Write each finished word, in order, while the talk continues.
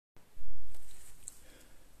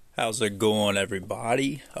How's it going,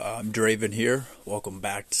 everybody? I'm Draven here. Welcome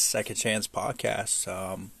back to Second Chance Podcast.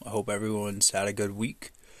 I hope everyone's had a good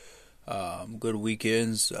week, good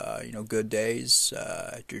weekends, good days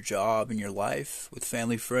at your job and your life with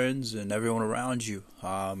family, friends, and everyone around you.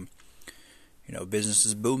 Business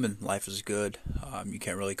is booming, life is good. You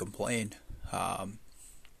can't really complain. Um,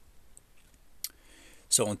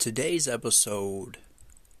 so, in today's episode,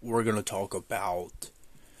 we're going to talk about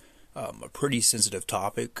a pretty sensitive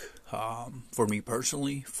topic for me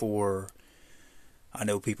personally, for I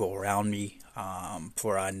know people around me,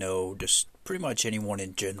 for I know just pretty much anyone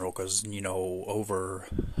in general, because over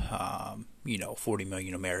 40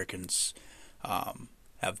 million Americans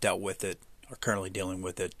have dealt with it, are currently dealing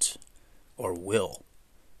with it, or will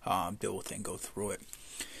deal with it and go through it.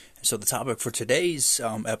 So the topic for today's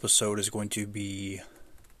episode is going to be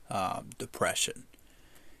depression.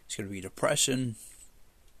 It's going to be depression,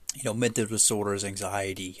 mental disorders,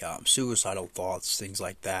 anxiety, suicidal thoughts, things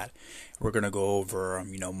like that. We're going to go over,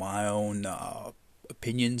 my own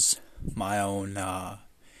opinions, my own, how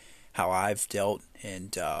I've dealt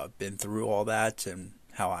and been through all that and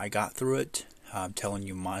how I got through it. I'm telling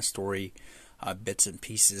you my story, bits and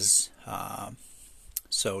pieces,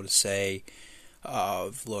 so to say,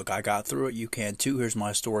 look, I got through it, you can too, here's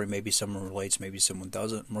my story, maybe someone relates, maybe someone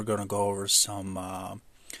doesn't. We're going to go over some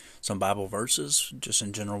Bible verses, just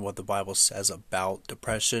in general, what the Bible says about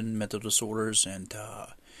depression, mental disorders, and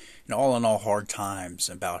all in all, hard times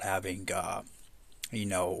about having,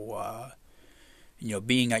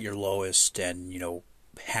 being at your lowest, and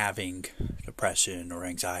having depression or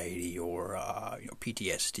anxiety or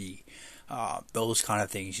PTSD, those kind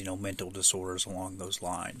of things, mental disorders along those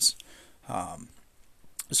lines.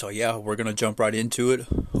 So yeah, we're gonna jump right into it.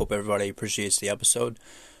 Hope everybody appreciates the episode.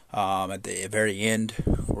 At the very end,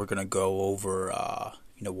 we're gonna go over.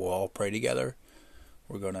 We'll all pray together.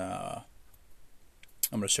 I'm gonna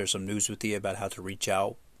share some news with you about how to reach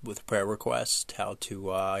out with prayer requests, how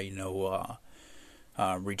to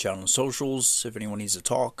reach out on socials if anyone needs to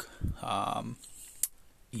talk.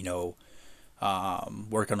 You know,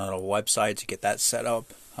 Working on a website to get that set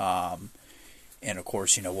up. And of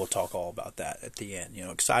course, we'll talk all about that at the end.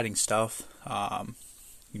 Exciting stuff.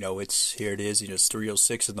 It's here. It is. It's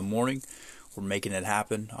 3:06 in the morning. We're making it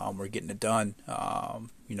happen. We're getting it done.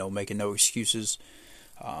 Making no excuses.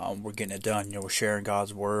 We're getting it done. We're sharing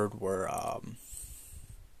God's word. We're all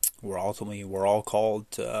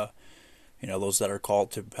called to, those that are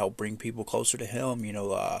called to help bring people closer to Him. You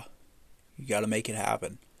got to make it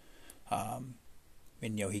happen. And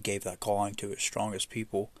He gave that calling to His strongest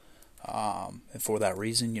people. And for that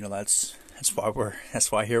reason, that's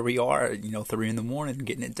why here we are, 3 in the morning,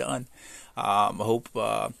 getting it done. I hope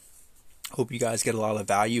you guys get a lot of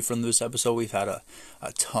value from this episode. We've had a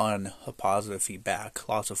ton of positive feedback,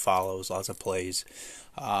 lots of follows, lots of plays.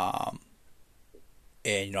 And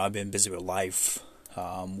I've been busy with life,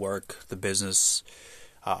 work, the business,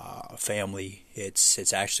 family.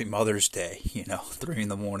 It's actually Mother's Day, 3 in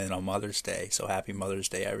the morning on Mother's Day. So happy Mother's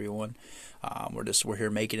Day, everyone. We're here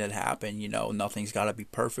making it happen. Nothing's got to be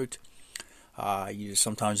perfect.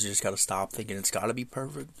 Sometimes you just got to stop thinking it's got to be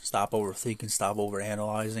perfect. Stop overthinking. Stop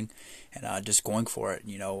overanalyzing, and just going for it.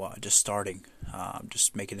 Just starting,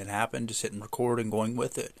 just making it happen. Just hitting record and going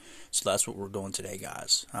with it. So that's what we're doing today,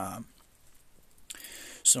 guys.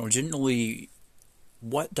 So generally,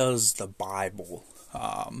 what does the Bible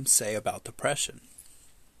say about depression?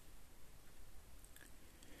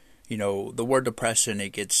 The word depression,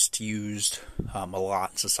 it gets used a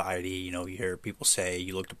lot in society. You hear people say,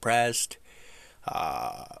 you look depressed,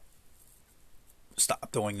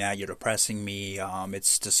 stop doing that, you're depressing me.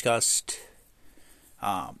 It's discussed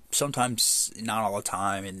sometimes, not all the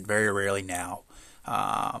time, and very rarely now,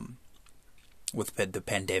 with the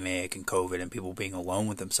pandemic and COVID and people being alone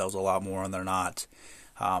with themselves a lot more, and they're not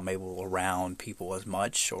able around people as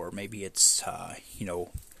much, or maybe it's,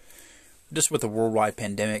 just with the worldwide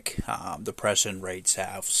pandemic, depression rates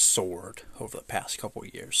have soared over the past couple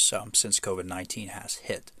of years since COVID-19 has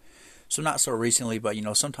hit. So not so recently, but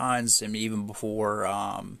sometimes, and even before,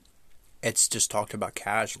 it's just talked about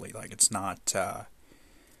casually, like it's not,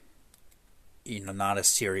 not a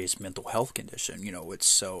serious mental health condition. It's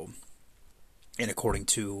so, and according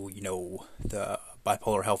to the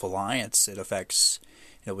Bipolar Health Alliance, it affects,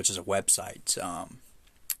 which is a website.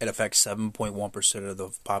 It affects 7.1% of the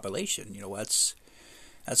population.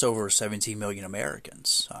 That's over 17 million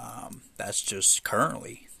Americans. That's just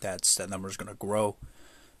currently. That number is going to grow.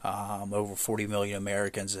 Over 40 million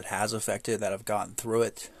Americans it has affected that have gotten through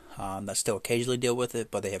it. That still occasionally deal with it,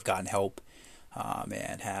 but they have gotten help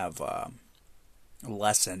and have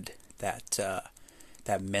lessened that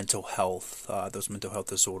that mental health, those mental health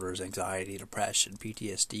disorders, anxiety, depression,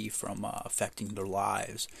 PTSD from affecting their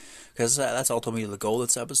lives, because that's ultimately the goal of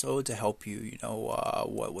this episode, to help you,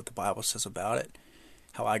 what the Bible says about it,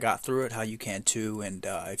 how I got through it, how you can too, and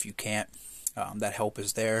if you can't, that help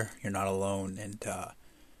is there. You're not alone, and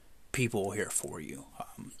people are here for you.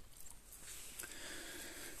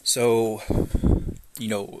 So,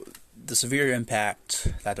 the severe impact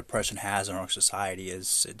that depression has on our society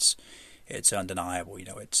it's undeniable.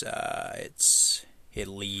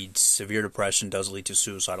 Severe depression does lead to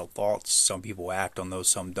suicidal thoughts. Some people act on those,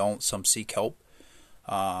 some don't. Some seek help,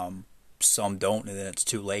 some don't, and then it's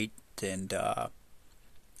too late. And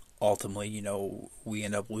ultimately, we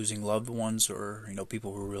end up losing loved ones, or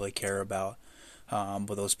people who really care about.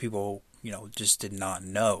 But those people, just did not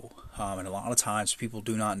know. And a lot of times, people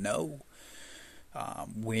do not know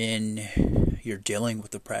when you're dealing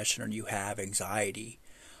with depression or you have anxiety.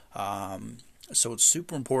 So it's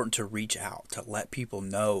super important to reach out, to let people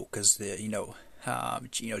know, because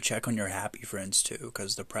check on your happy friends too,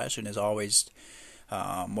 because depression is always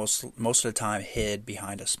most of the time hid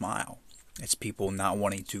behind a smile. It's people not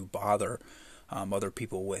wanting to bother other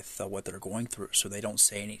people with what they're going through, so they don't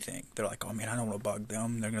say anything. They're like, oh man, I don't want to bug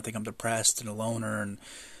them. They're gonna think I'm depressed and a loner, and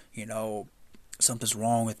something's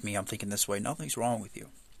wrong with me. I'm thinking this way. Nothing's wrong with you.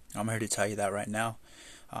 I'm here to tell you that right now.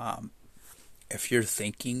 If you're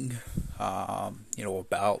thinking,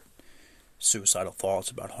 about suicidal thoughts,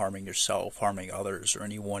 about harming yourself, harming others, or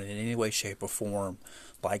anyone in any way, shape, or form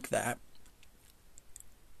like that,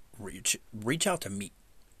 reach out to me.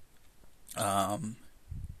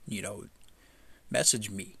 Message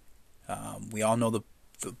me. We all know the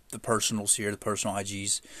personals here, the personal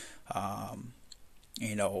IGs.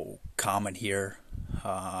 Comment here.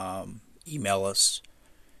 Email us.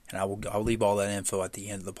 And I'll leave all that info at the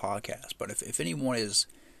end of the podcast. But if anyone is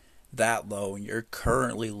that low and you're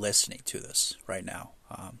currently listening to this right now,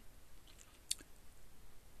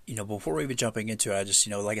 before we even jumping into it, I just,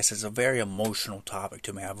 like I said, it's a very emotional topic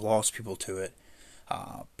to me. I've lost people to it.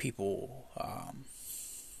 I've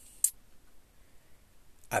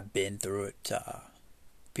been through it.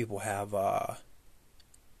 People have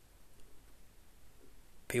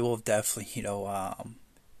definitely,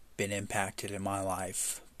 been impacted in my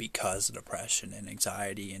life because of depression and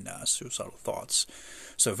anxiety and suicidal thoughts.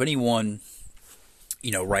 So if anyone,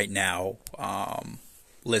 right now,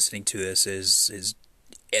 listening to this is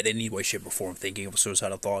in any way, shape, or form thinking of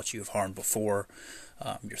suicidal thoughts, you've harmed before,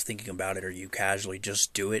 you're thinking about it, or you casually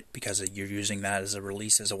just do it because you're using that as a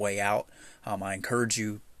release, as a way out, I encourage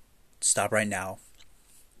you, stop right now,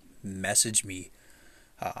 message me,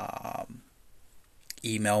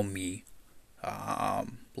 email me,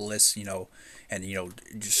 list, and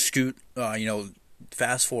just scoot,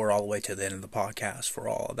 fast forward all the way to the end of the podcast for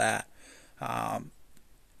all of that,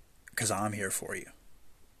 because I'm here for you.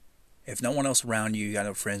 If no one else around you, you got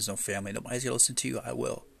no friends, no family, nobody's gonna listen to you, I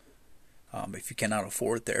will. If you cannot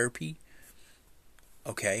afford therapy,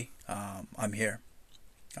 okay, I'm here.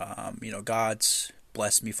 God's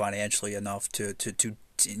blessed me financially enough to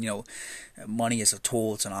money is a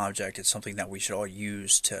tool, it's an object, it's something that we should all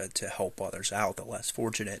use to help others out, the less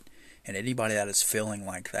fortunate. And anybody that is feeling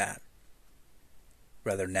like that,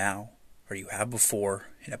 whether now or you have before,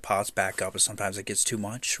 and it pops back up, and sometimes it gets too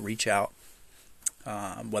much, reach out.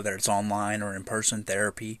 Whether it's online or in-person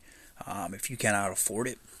therapy, if you cannot afford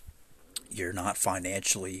it, you're not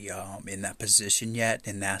financially in that position yet,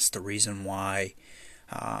 and that's the reason why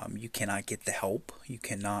you cannot get the help. You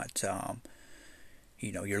cannot,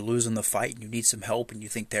 you're losing the fight and you need some help, and you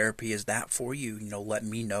think therapy is that for you, let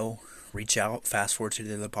me know. Reach out, fast forward to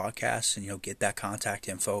the other podcast, and get that contact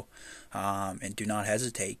info, and do not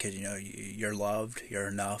hesitate, because you're loved, you're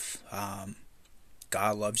enough.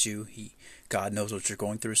 God loves you. God knows what you're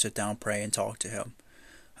going through. Sit down, pray, and talk to Him.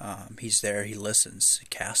 He's there. He listens.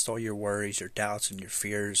 Cast all your worries, your doubts, and your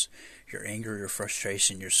fears, your anger, your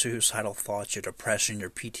frustration, your suicidal thoughts, your depression, your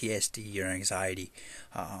PTSD, your anxiety.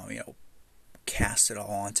 Cast it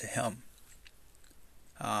all onto Him.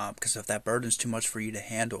 Because if that burden's too much for you to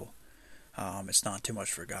handle, it's not too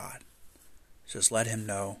much for God. Just let Him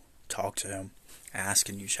know. Talk to Him. Ask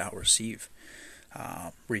and you shall receive.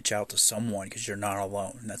 Reach out to someone, because you're not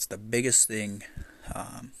alone. And that's the biggest thing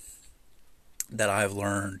that I've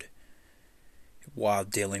learned while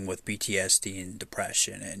dealing with PTSD and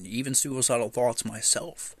depression and even suicidal thoughts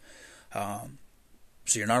myself. So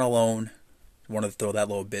you're not alone. I want to throw that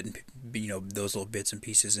little bit, those little bits and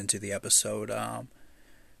pieces into the episode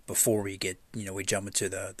before we get, we jump into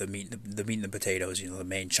the meat and the potatoes, the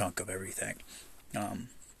main chunk of everything.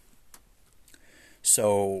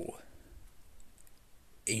 So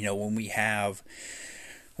when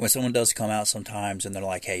someone does come out sometimes and they're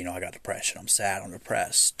like, hey, I got depression, I'm sad, I'm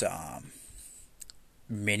depressed.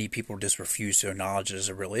 Many people just refuse to acknowledge it as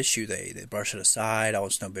a real issue. They brush it aside. Oh,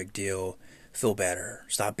 it's no big deal. Feel better.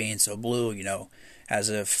 Stop being so blue. As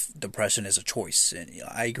if depression is a choice. And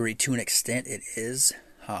I agree to an extent it is.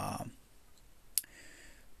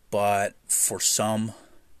 But for some,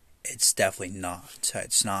 it's definitely not.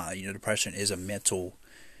 It's not. Depression is a mental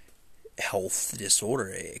health disorder.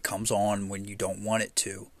 It comes on when you don't want it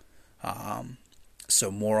to. So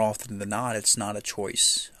more often than not, it's not a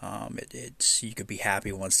choice. It's you could be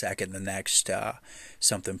happy one second, the next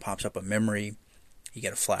something pops up, a memory. You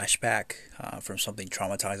get a flashback from something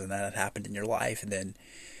traumatizing that had happened in your life, and then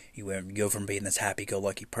you go from being this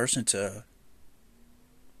happy-go-lucky person to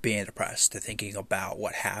being depressed, to thinking about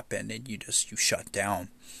what happened, and you shut down.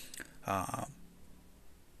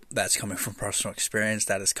 That's coming from personal experience.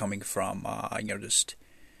 That is coming from just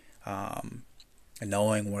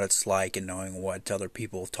knowing what it's like and knowing what other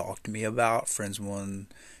people talk to me about, friends,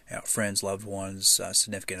 loved ones,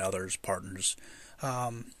 significant others, partners,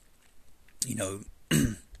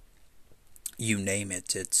 you name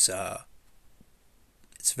it. It's a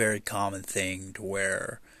very common thing to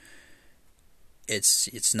where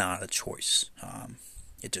it's not a choice.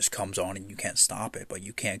 It just comes on and you can't stop it, but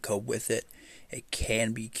you can't cope with it. It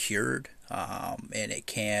can be cured, and it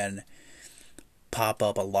can pop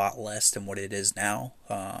up a lot less than what it is now,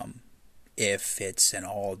 if it's an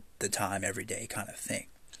all the time, every day kind of thing.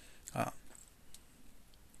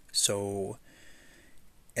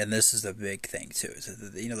 And this is the big thing too. Is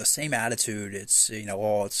that, the same attitude. It's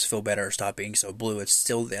it's feel better, stop being so blue.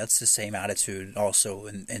 That's the same attitude also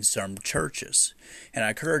in some churches. And I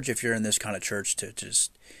encourage, if you're in this kind of church, to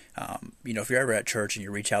just if you're ever at church and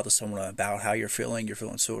you reach out to someone about how you're feeling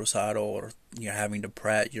suicidal, or you're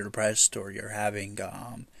depressed, or you're having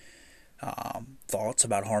thoughts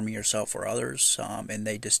about harming yourself or others, and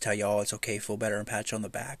they just tell you, oh, it's okay, feel better, and pat you on the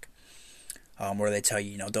back. Or they tell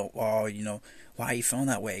you, why are you feeling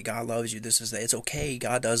that way? God loves you. It's okay.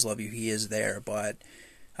 God does love you. He is there. But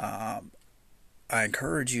I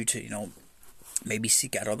encourage you to, maybe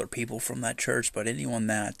seek out other people from that church. But anyone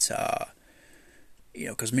that,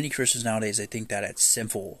 because many Christians nowadays, they think that it's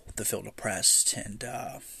sinful to feel depressed, and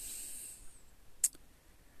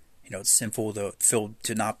it's sinful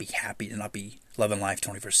to not be happy, to not be loving life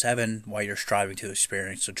 24/7 while you're striving to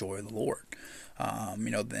experience the joy of the Lord.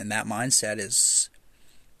 And that mindset is,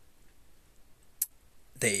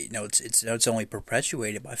 it's only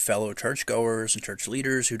perpetuated by fellow churchgoers and church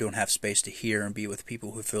leaders who don't have space to hear and be with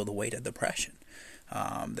people who feel the weight of depression.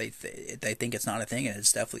 They think it's not a thing, and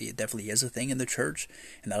it definitely is a thing in the church.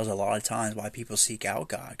 And that was a lot of times why people seek out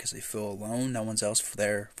God, because they feel alone. No one's else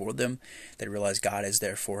there for them. They realize God is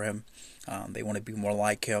there for him. They want to be more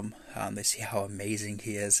like him. They see how amazing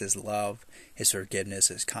he is, his love, his forgiveness,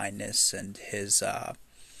 his kindness, and his.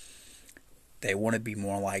 They want to be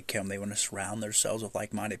more like him. They want to surround themselves with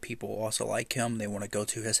like-minded people also like him. They want to go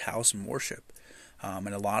to his house and worship.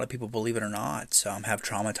 And a lot of people, believe it or not, have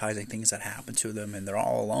traumatizing things that happen to them, and they're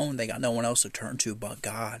all alone. They got no one else to turn to but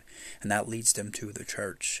God, and that leads them to the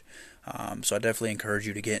church. So I definitely encourage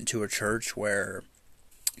you to get into a church where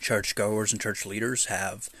churchgoers and church leaders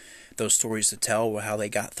have those stories to tell, how they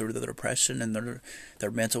got through the depression and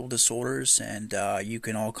their mental disorders, and you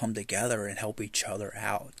can all come together and help each other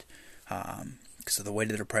out. Because the weight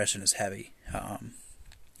of the depression is heavy.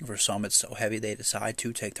 For some, it's so heavy they decide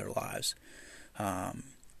to take their lives.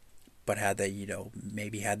 But had they,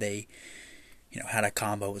 had a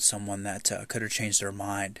combo with someone that could have changed their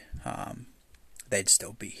mind, they'd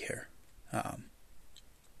still be here.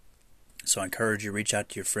 So I encourage you to reach out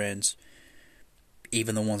to your friends,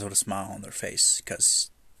 even the ones with a smile on their face, because,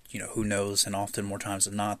 who knows, and often more times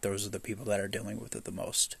than not, those are the people that are dealing with it the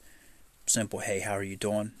most. Simple, hey, how are you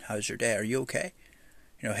doing? How's your day? Are you okay?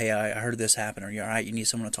 Hey, I heard this happen. Are you alright? You need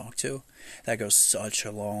someone to talk to? That goes such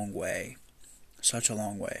a long way. Such a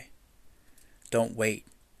long way. Don't wait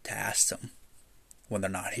to ask them when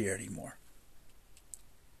they're not here anymore,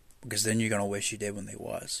 because then you're going to wish you did when they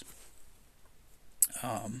was.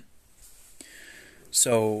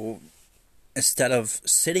 So instead of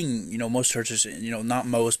sitting, most churches, not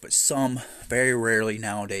most, but some, very rarely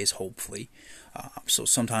nowadays, hopefully. So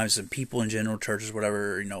sometimes the people in general, churches,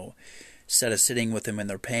 whatever, instead of sitting with them in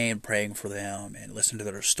their pain, praying for them and listening to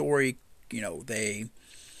their story, they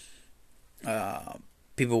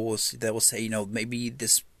people will say, maybe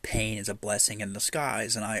this pain is a blessing in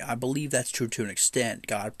disguise, and I believe that's true to an extent.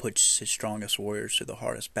 God puts his strongest warriors through the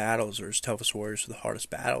hardest battles, or his toughest warriors through the hardest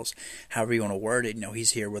battles. However you want to word it,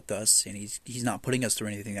 he's here with us, and he's not putting us through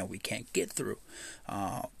anything that we can't get through.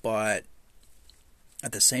 But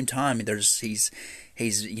at the same time,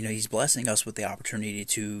 he's blessing us with the opportunity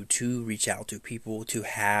to reach out to people, to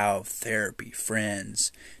have therapy,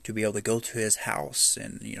 friends, to be able to go to his house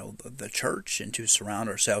and the church, and to surround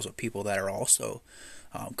ourselves with people that are also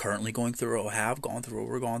currently going through or have gone through what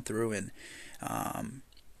we're going through, and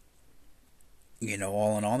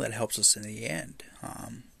all in all, that helps us in the end.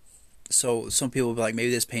 So some people will be like, maybe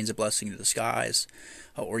this pain's a blessing in disguise,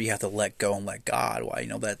 or you have to let go and let God. Why?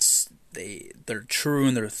 They're true,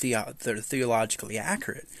 and they're theologically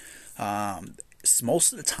accurate.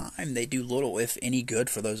 Most of the time, they do little, if any, good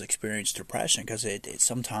for those experienced depression, because it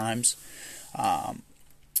sometimes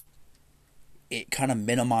it kind of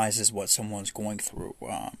minimizes what someone's going through.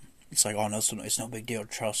 It's like, oh no, it's no big deal.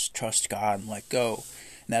 Trust God and let go.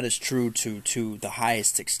 And that is true to the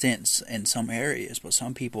highest extent in some areas, but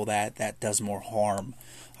some people that does more harm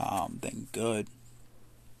than good.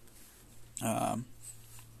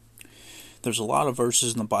 There's a lot of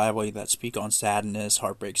verses in the Bible that speak on sadness,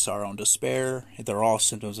 heartbreak, sorrow, and despair. They're all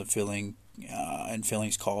symptoms of feelings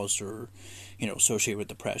caused or associated with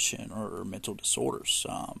depression or mental disorders,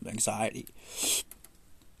 anxiety.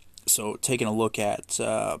 So taking a look at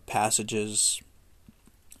passages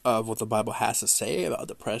of what the Bible has to say about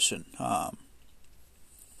depression, we're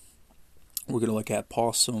going to look at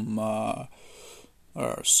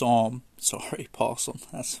Psalm. Sorry, Possum.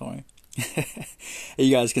 That's funny.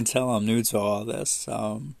 You guys can tell I'm new to all this.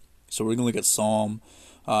 So we're going to look at Psalm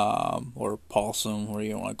or Possum, whatever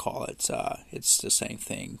you want to call it. It's the same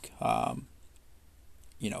thing.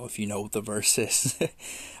 If you know what the verse is.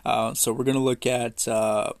 So we're going to look at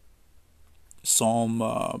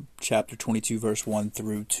Psalm chapter 22, verse 1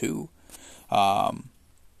 through 2.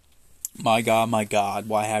 My God,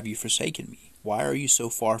 why have you forsaken me? Why are you so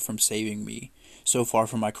far from saving me, so far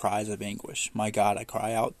from my cries of anguish? My God, I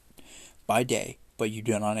cry out by day, but you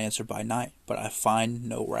do not answer by night, but I find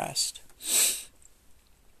no rest.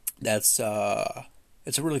 That's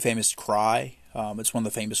it's a really famous cry. It's one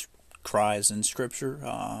of the famous cries in Scripture.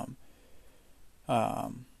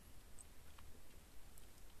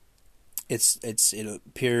 It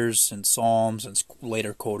appears in Psalms and it's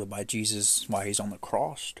later quoted by Jesus while he's on the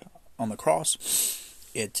cross.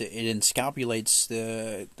 It encapsulates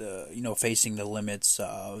the facing the limits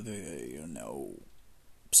of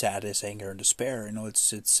sadness, anger, and despair.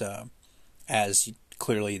 It's as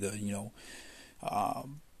clearly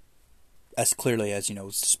as clearly as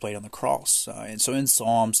it's displayed on the cross. And so in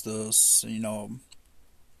Psalms,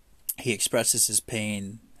 he expresses his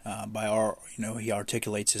pain he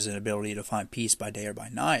articulates his inability to find peace by day or by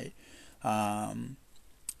night.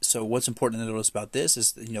 So what's important to notice about this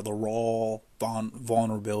is the raw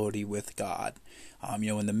vulnerability with God.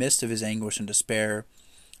 In the midst of his anguish and despair,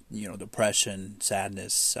 depression,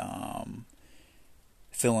 sadness,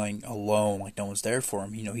 feeling alone, like no one's there for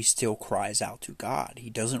him, he still cries out to God. He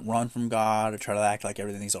doesn't run from God or try to act like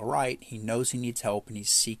everything's all right. He knows he needs help, and he's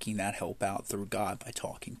seeking that help out through God by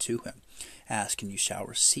talking to him. Ask and you shall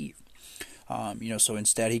receive. So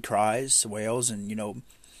instead he cries, wails, and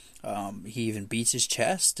he even beats his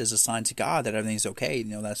chest as a sign to God that everything's okay.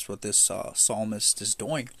 That's what this psalmist is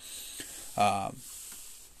doing.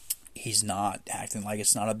 He's not acting like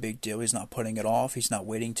it's not a big deal. He's not putting it off. He's not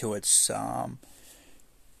waiting till it's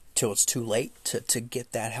too late to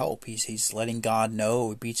get that help. He's letting God know.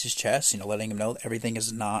 He beats his chest, letting him know that everything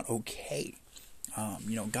is not okay.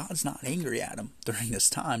 God's not angry at him during this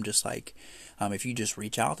time. Just like if you just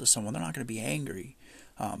reach out to someone, they're not going to be angry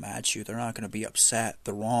at you. They're not going to be upset.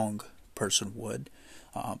 The wrong person would.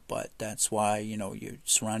 But that's why you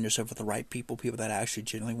surround yourself with the right people that actually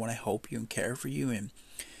genuinely want to help you and care for you. And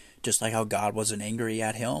just like how God wasn't angry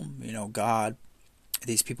at him,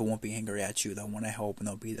 these people won't be angry at you. They'll want to help, and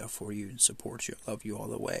they'll be there for you and support you, love you all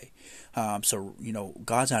the way. So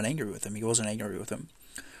God's not angry with him. He wasn't angry with him.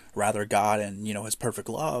 Rather, God, and his perfect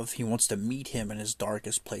love, he wants to meet him in his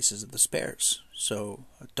darkest places of despair. So,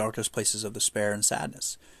 darkest places of despair and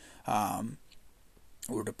sadness,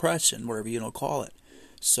 or depression, whatever you don't call it.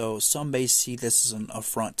 So, some may see this as an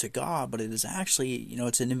affront to God, but it is actually,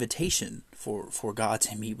 it's an invitation for God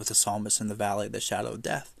to meet with the psalmist in the valley of the shadow of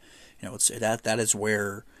death. That is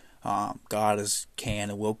where God can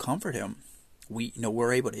and will comfort him.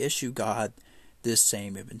 We're able to issue God this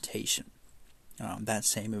same invitation. That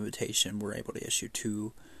same invitation we're able to issue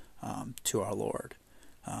to our Lord.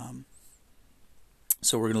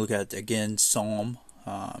 So we're going to look at, again, Psalm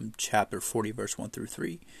chapter 40, verse 1 through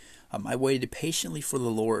 3. I waited patiently for the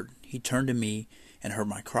Lord. He turned to me and heard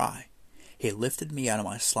my cry. He lifted me out of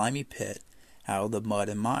my slimy pit, out of the mud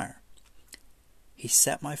and mire. He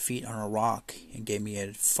set my feet on a rock and gave me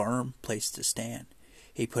a firm place to stand.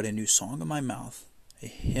 He put a new song in my mouth, a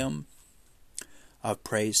hymn of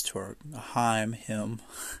praise to our hymn,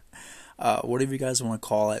 whatever you guys want to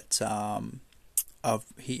call it, a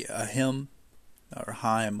hymn or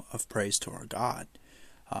hymn of praise to our God.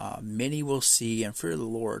 Many will see and fear the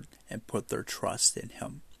Lord and put their trust in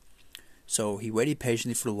Him. So he waited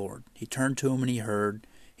patiently for the Lord. He turned to him and he heard.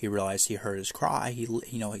 He realized he heard his cry.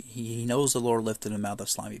 He knows the Lord lifted him out of the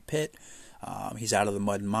slimy pit. He's out of the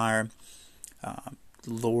mud and mire. The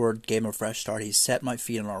Lord gave him a fresh start. He set my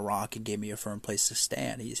feet on a rock and gave me a firm place to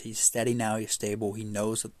stand. He's steady now. He's stable. He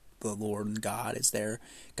knows that the Lord and God is there.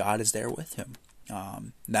 God is there with him.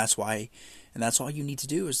 That's why, and that's all you need to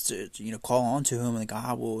do is to call on to Him, and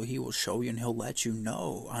God will show you and He'll let you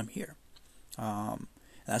know I'm here. And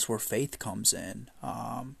that's where faith comes in.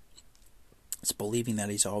 It's believing that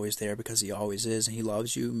He's always there because He always is, and He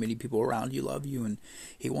loves you. Many people around you love you, and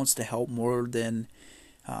He wants to help more than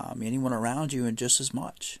anyone around you, and just as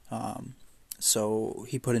much. So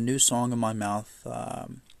He put a new song in my mouth, a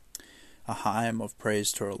hymn of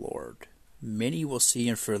praise to our Lord. Many will see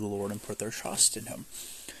and fear the Lord and put their trust in Him.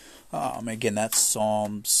 Again, that's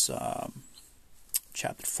Psalms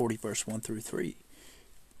chapter 40, verse 1 through 3.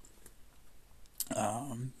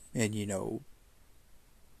 And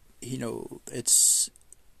it's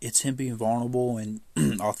Him being vulnerable and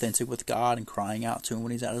authentic with God and crying out to Him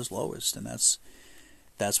when He's at His lowest, and that's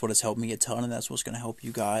what has helped me a ton, and that's what's going to help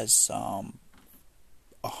you guys 100%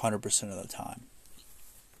 of the time.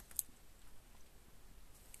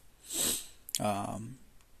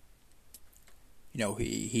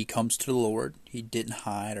 He comes to the Lord. He didn't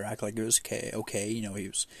hide or act like it was okay.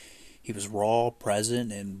 He was raw,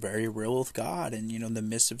 present, and very real with God. And in the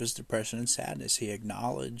midst of his depression and sadness, he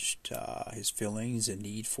acknowledged his feelings and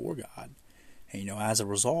need for God. And as a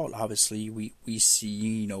result, obviously, we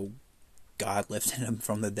see God lifting him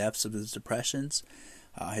from the depths of his depressions.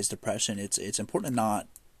 His depression. It's important to not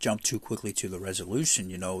jump too quickly to the resolution.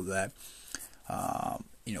 That.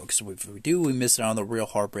 Because if we do, we miss out on the real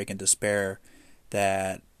heartbreak and despair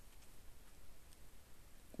that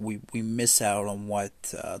we miss out on what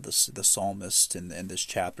the psalmist in this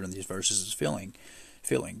chapter and these verses is feeling.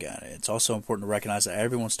 It's also important to recognize that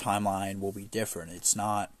everyone's timeline will be different. It's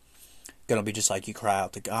not going to be just like you cry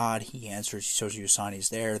out to God, He answers, He shows you a sign He's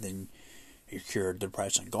there, then you're cured,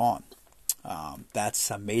 depression gone.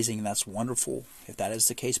 That's amazing, that's wonderful if that is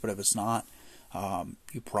the case, but if it's not,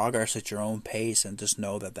 you progress at your own pace and just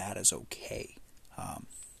know that is okay.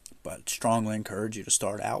 But strongly encourage you to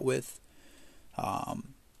start out with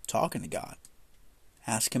talking to God.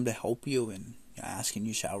 Ask Him to help you, and ask and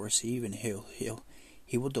you shall receive, and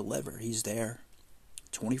He will deliver. He's there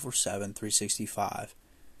 24/7, 365,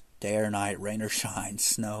 day or night, rain or shine,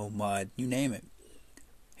 snow, mud, you name it.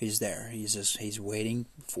 He's there. He's waiting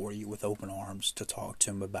for you with open arms to talk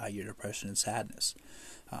to Him about your depression and sadness.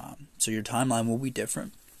 So your timeline will be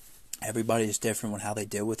different. Everybody is different with how they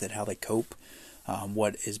deal with it, how they cope,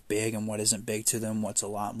 what is big and what isn't big to them, what's a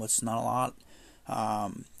lot and what's not a lot.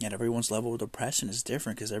 And everyone's level of depression is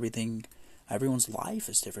different because everyone's life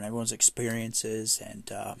is different. Everyone's experiences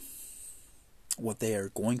and what they are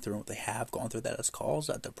going through and what they have gone through that has caused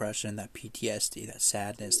that depression, that PTSD, that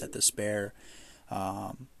sadness, that despair.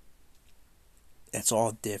 It's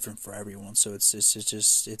all different for everyone, so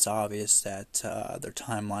it's obvious that their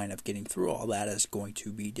timeline of getting through all that is going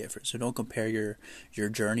to be different. So don't compare your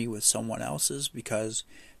journey with someone else's, because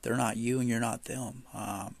they're not you and you're not them.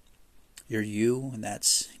 You're you, and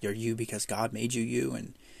you're you because God made you,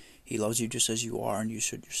 and He loves you just as you are, and you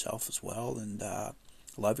should yourself as well. And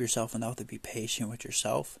love yourself enough to be patient with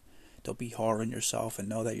yourself. Don't be hard on yourself, and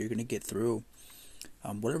know that you're going to get through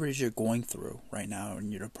whatever it is you're going through right now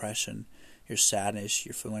in your depression, your sadness,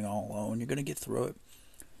 you're feeling all alone. You're going to get through it.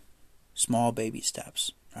 Small baby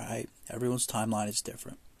steps, right? Everyone's timeline is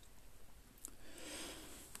different.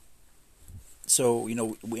 So,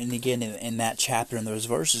 and again, in that chapter, in those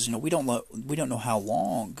verses, we don't know how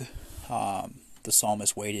long the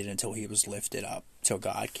psalmist waited until he was lifted up, till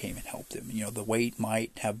God came and helped him. The wait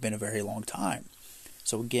might have been a very long time.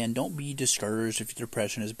 So again, don't be discouraged if your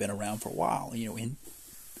depression has been around for a while.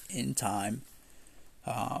 In time,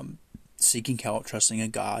 seeking help, trusting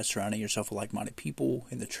in God, surrounding yourself with like-minded people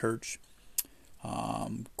in the church,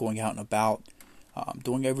 going out and about,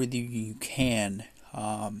 doing everything you can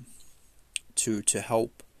to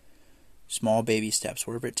help, small baby steps,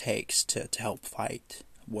 whatever it takes to help fight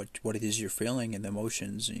what it is you're feeling and the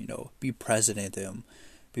emotions. Be present in them.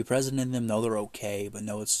 Be present in them. Know they're okay, but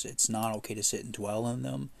know it's not okay to sit and dwell in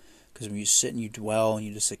them. Because when you sit and you dwell and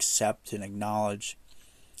you just accept and acknowledge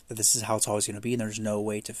that this is how it's always going to be and there's no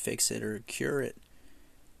way to fix it or cure it,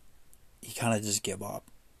 you kind of just give up.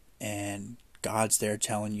 And God's there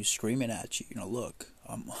telling you, screaming at you, look,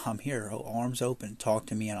 I'm here, arms open, talk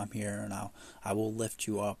to me, and I'm here, and I will lift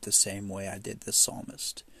you up the same way I did the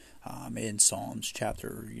psalmist in Psalms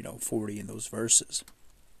chapter 40 in those verses.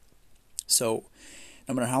 So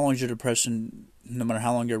no matter how long your depression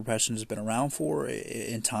has been around for,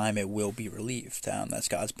 in time it will be relieved. That's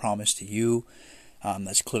God's promise to you.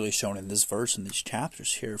 That's clearly shown in this verse, in these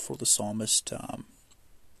chapters here for the psalmist,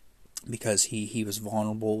 because he was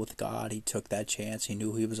vulnerable with God. He took that chance. He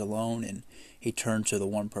knew he was alone, and he turned to the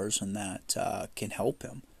one person that can help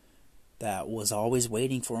him, that was always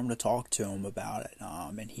waiting for him to talk to him about it.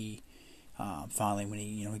 And he finally, when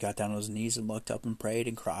he got down on his knees and looked up and prayed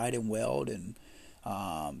and cried and wailed and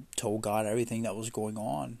told God everything that was going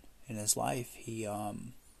on in his life, he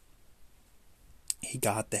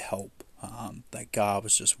got the help that God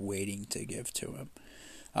was just waiting to give to him.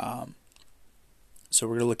 So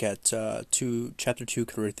we're going to look at 2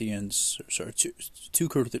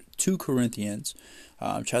 Corinthians,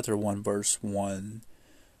 chapter 1, verse 1,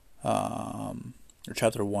 or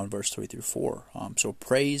chapter 1, verse 3 through 4. So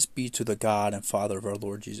praise be to the God and Father of our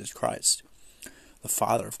Lord Jesus Christ, the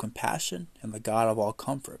Father of compassion and the God of all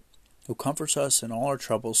comfort, who comforts us in all our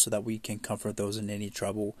troubles so that we can comfort those in any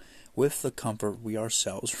trouble with the comfort we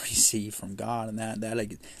ourselves receive from God. And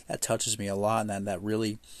that touches me a lot, and that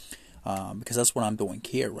really, because that's what I'm doing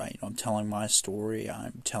here, right? I'm telling my story.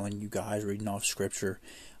 I'm telling you guys, reading off scripture,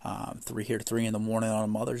 3 in the morning on a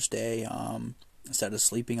Mother's Day. Instead of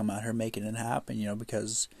sleeping, I'm out here making it happen,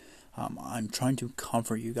 because I'm trying to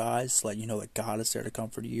comfort you guys, let you know that God is there to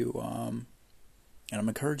comfort you. And I'm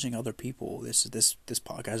encouraging other people. This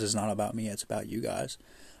podcast is not about me; it's about you guys.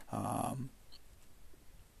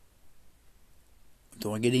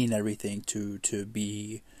 Doing any and everything to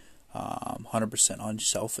be 100%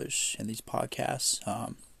 unselfish in these podcasts.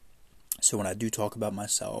 So when I do talk about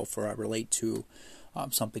myself or I relate to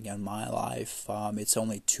something in my life, it's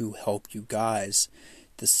only to help you guys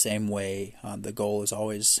the same way. The goal is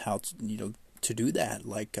always how to do that.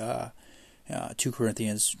 Like 2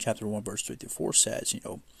 Corinthians chapter 1 verse 3 through 4 says,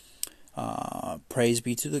 praise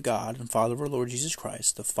be to the God and Father of our Lord Jesus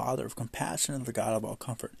Christ, the Father of compassion and the God of all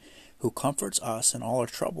comfort, who comforts us in all our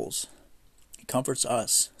troubles. He comforts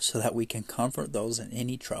us so that we can comfort those in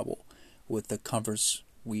any trouble with the comforts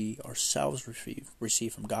we ourselves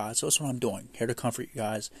receive from God. So that's what I'm doing, here to comfort you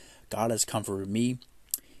guys. God has comforted me.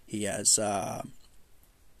 He has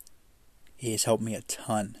helped me a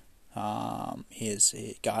ton. God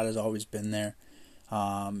has always been there.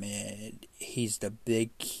 And he's the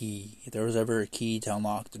big key. If there was ever a key to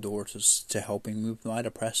unlock the door to helping move my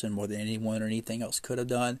depression more than anyone or anything else could have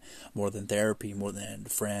done, more than therapy, more than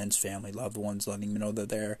friends, family, loved ones, letting me know they're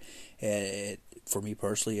there. For me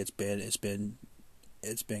personally, it's been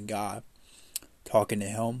God. Talking to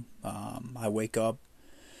him. I wake up,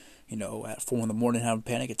 at 4 a.m, have a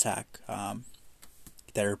panic attack.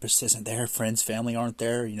 Therapist isn't there, friends, family aren't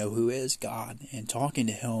there. Who is? God. And talking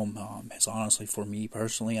to him has honestly, for me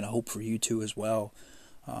personally, and I hope for you too as well,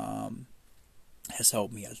 has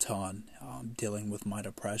helped me a ton dealing with my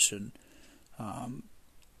depression.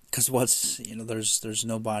 Because there's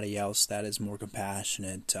nobody else that is more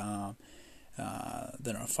compassionate than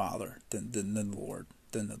our Father, than the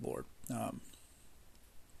Lord.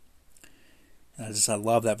 I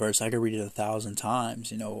love that verse. I could read it 1,000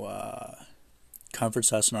 times.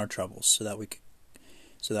 Comforts us in our troubles, so that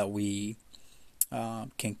we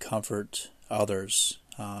can comfort others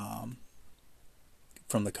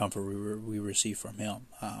from the comfort we receive from Him.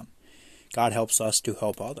 God helps us to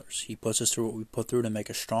help others. He puts us through what we put through to make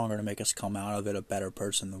us stronger, to make us come out of it a better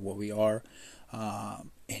person than what we are.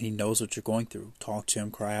 And He knows what you're going through. Talk to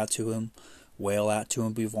Him, cry out to Him, wail out to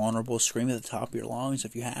Him, be vulnerable, scream at the top of your lungs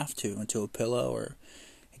if you have to into a pillow, or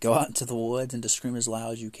go out into the woods and just scream as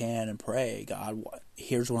loud as you can and pray, God,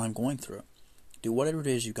 here's what I'm going through. Do whatever it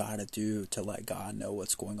is you got to do to let God know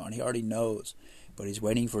what's going on. He already knows, but He's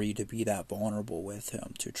waiting for you to be that vulnerable with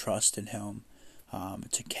Him, to trust in Him,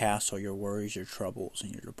 to cast all your worries, your troubles,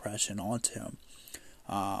 and your depression onto Him.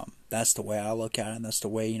 That's the way I look at it, and that's the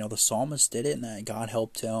way, the psalmist did it, and that God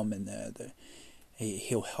helped him, and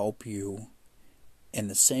He'll help you in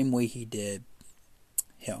the same way He did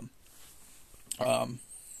him.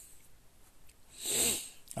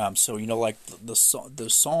 So like the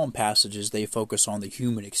Psalm passages, they focus on the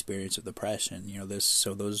human experience of depression.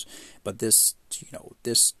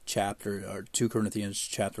 This chapter, or 2 Corinthians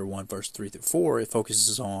chapter 1 verse 3-4, it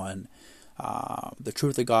focuses on the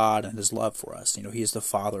truth of God and His love for us. He is the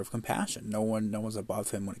Father of compassion. No one's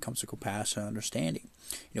above Him when it comes to compassion and understanding.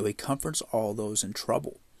 He comforts all those in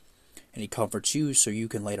trouble, and He comforts you so you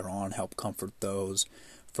can later on help comfort those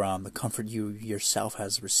from the comfort you yourself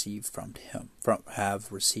has received from Him.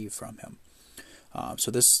 So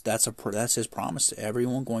that's His promise to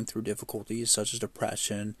everyone going through difficulties such as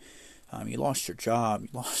depression. You lost your job, you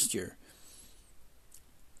lost your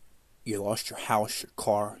house, your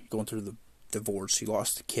car, you're going through the divorce, you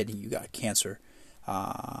lost a kidney, you got cancer,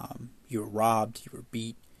 you were robbed, you were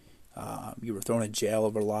beat, you were thrown in jail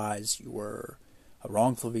over lies, you were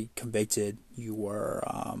wrongfully convicted, you were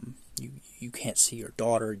you can't see your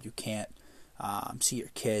daughter, you can't see your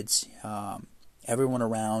kids, everyone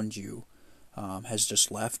around you has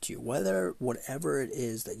just left you. Whatever it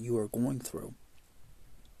is that you are going through,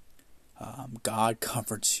 God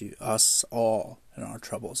comforts us all in our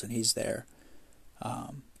troubles, and He's there.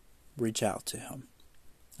 Reach out to Him.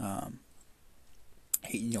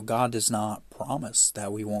 God does not promise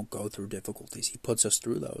that we won't go through difficulties. He puts us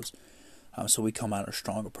through those, so we come out a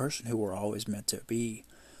stronger person who we're always meant to be.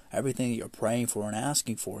 Everything that you're praying for and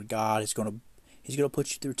asking for, God is going to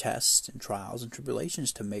put you through tests and trials and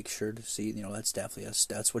tribulations to make sure to see,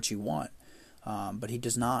 that's what you want. But He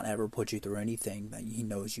does not ever put you through anything that He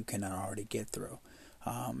knows you cannot already get through.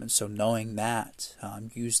 And so knowing that,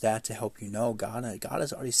 use that to help God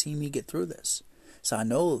has already seen me get through this. So I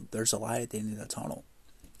know there's a light at the end of the tunnel.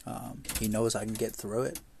 He knows I can get through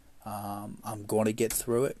it. I'm going to get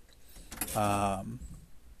through it.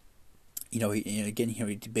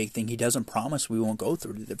 The big thing, He doesn't promise we won't go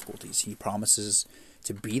through the difficulties. He promises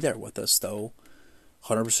to be there with us, though,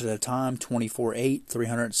 100% of the time, 24/8,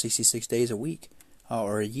 366 days a week,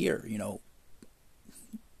 or a year.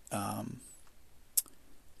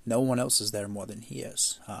 No one else is there more than He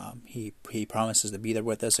is. He promises to be there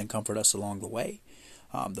with us and comfort us along the way.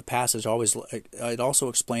 The passage also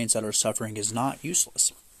explains that our suffering is not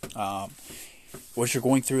useless. What you're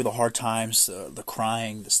going through, the hard times, the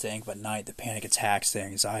crying, the staying up at night, the panic attacks, the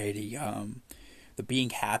anxiety, the being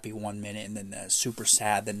happy one minute and then super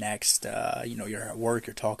sad the next. You're at work,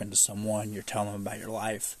 you're talking to someone, you're telling them about your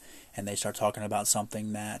life, and they start talking about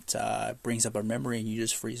something that brings up a memory, and you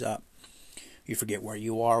just freeze up. You forget where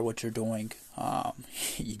you are, what you're doing.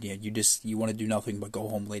 You want to do nothing but go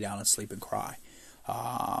home, lay down, and sleep and cry.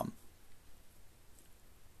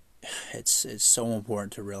 It's so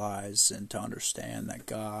important to realize and to understand that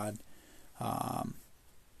God,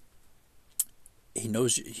 He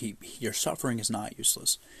knows your suffering is not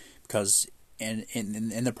useless, because in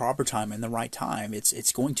the proper time, in the right time,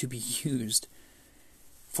 it's going to be used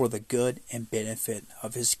for the good and benefit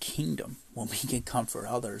of His kingdom when we can comfort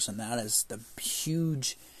others. And that is the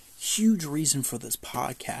huge reason for this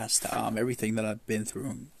podcast. Everything that I've been through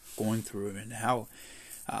and going through, and how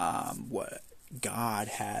what God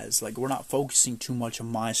has, we're not focusing too much on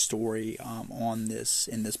my story on this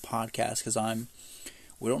in this podcast, because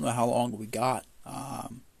we don't know how long we got,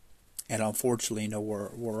 and unfortunately,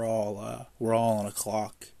 we're all on a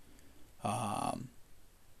clock, and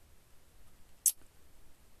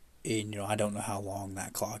I don't know how long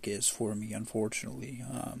that clock is for me, unfortunately.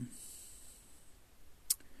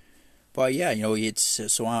 But yeah,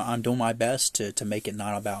 it's so I'm doing my best to make it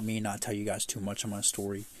not about me, not tell you guys too much of my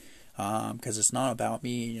story. Because it's not about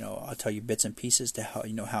me. I'll tell you bits and pieces to how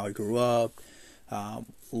I grew up,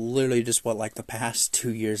 literally just what the past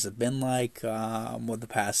 2 years have been like, what the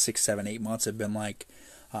past 6, 7, 8 months have been like.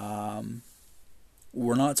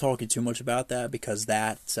 We're not talking too much about that, because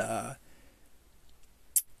that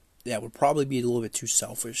would probably be a little bit too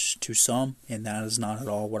selfish to some, and that is not at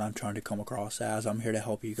all what I'm trying to come across as. I'm here to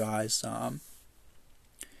help you guys.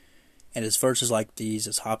 And it's verses like these,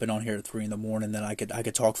 it's hopping on here at 3 a.m. that I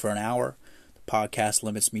could talk for an hour. The podcast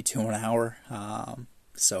limits me to an hour. I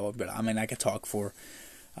could talk for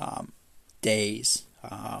days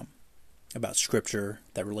about scripture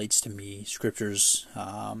that relates to me, scriptures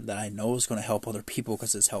that I know is going to help other people,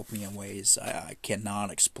 because it's helped me in ways I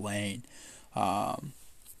cannot explain. Our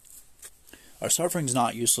suffering is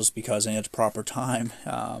not useless, because in its proper time,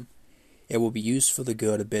 it will be used for the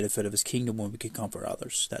good and benefit of His kingdom when we can comfort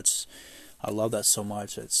others. I love that so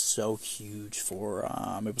much. It's so huge it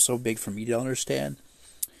was so big for me to understand.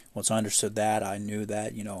 Once I understood that, I knew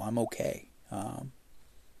that, I'm okay.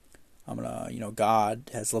 God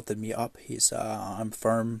has lifted me up. I'm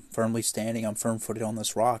firmly standing. I'm firm-footed on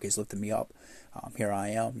this rock. He's lifted me up. Here I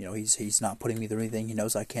am. He's not putting me through anything He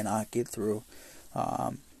knows I cannot get through,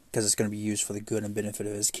 because it's going to be used for the good and benefit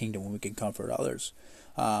of His kingdom when we can comfort others.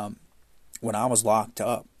 When I was locked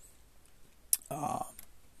up,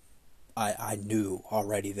 I knew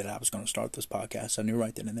already that I was going to start this podcast. I knew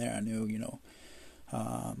right then and there. I knew,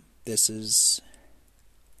 this is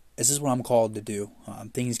what I'm called to do.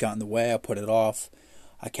 Things got in the way. I put it off.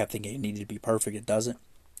 I kept thinking it needed to be perfect. It doesn't.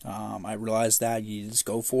 I realized that you just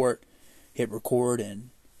go for it, hit record, and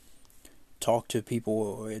talk to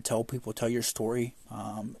people. Tell your story.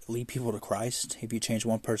 Lead people to Christ. If you change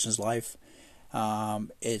one person's life,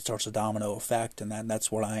 it starts a domino effect, and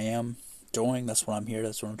that's what I am doing. That's what I'm here.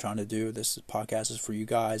 That's what I'm trying to do. This podcast is for you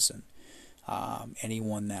guys, and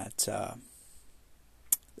anyone that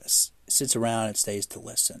sits around and stays to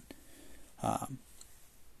listen.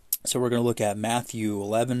 So we're going to look at Matthew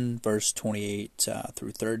 11, verse 28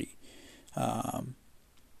 through 30.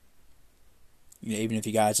 Even if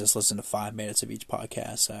you guys just listen to 5 minutes of each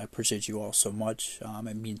podcast, I appreciate you all so much.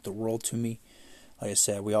 It means the world to me. Like I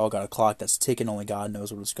said, we all got a clock that's ticking. Only God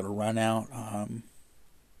knows when it's going to run out.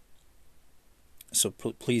 So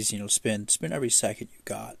please, spend every second you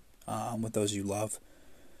got with those you love,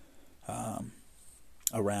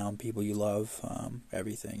 around people you love,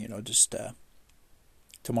 everything. Just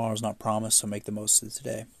tomorrow's not promised, so make the most of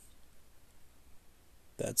today.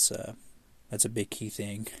 That's a big key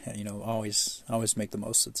thing. Always make the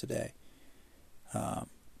most of today.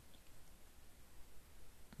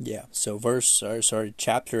 So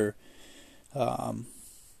chapter.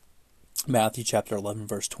 Matthew chapter 11,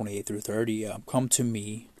 verse 28 through 30. Come to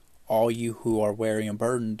me, all you who are weary and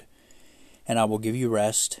burdened, and I will give you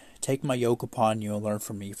rest. Take my yoke upon you and learn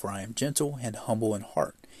from me, for I am gentle and humble in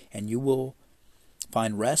heart, and you will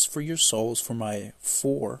find rest for your souls. For my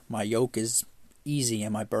yoke is easy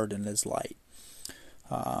and my burden is light.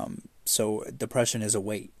 So depression is a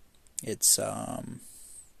weight. It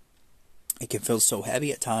can feel so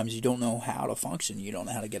heavy at times. You don't know how to function. You don't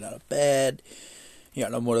know how to get out of bed. You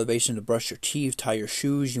got no motivation to brush your teeth, tie your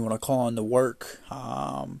shoes. You want to call on to work.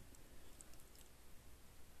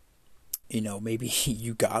 Maybe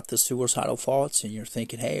you got the suicidal thoughts and you're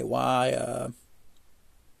thinking, hey, why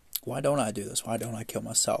don't I do this? Why don't I kill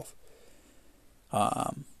myself?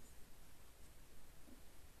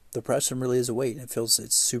 Depression really is a weight.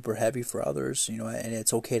 It's super heavy for others, and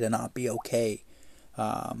it's okay to not be okay.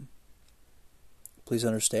 Please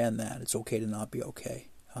understand that. It's okay to not be okay.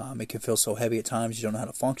 It can feel so heavy at times you don't know how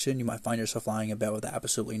to function. You might find yourself lying in bed with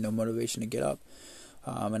absolutely no motivation to get up.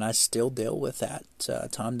 And I still deal with that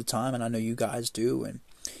time to time, and I know you guys do. And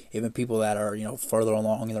even people that are further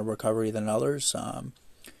along in their recovery than others,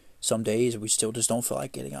 some days we still just don't feel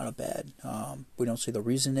like getting out of bed. We don't see the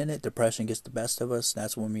reason in it. Depression gets the best of us.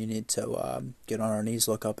 That's when we need to get on our knees,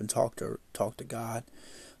 look up, and talk to God,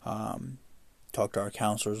 talk to our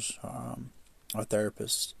counselors, our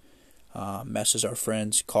therapists. Message our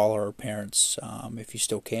friends, call our parents if you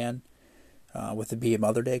still can. With it being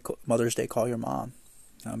Mother's Day, call your mom.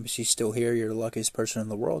 If she's still here, you're the luckiest person in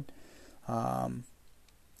the world. You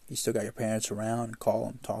still got your parents around. Call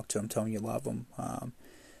them, talk to them, tell them you love them.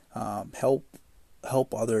 Help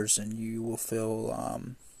others, and you will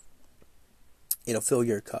feel it'll fill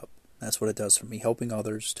your cup. That's what it does for me. Helping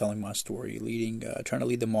others, telling my story, trying to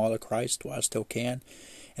lead them all to Christ while I still can.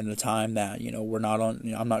 In the time that we're not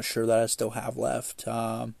on, I'm not sure that I still have left.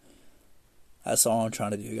 That's all I'm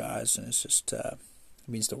trying to do, guys, and it's just it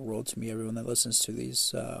means the world to me. Everyone that listens to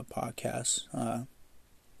these podcasts.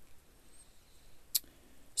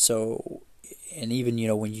 And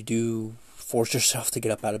even when you do force yourself to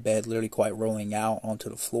get up out of bed, literally quite rolling out onto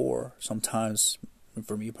the floor, sometimes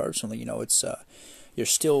for me personally, it's you're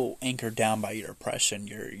still anchored down by your depression.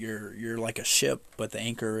 You're like a ship, but the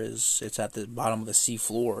anchor it's at the bottom of the sea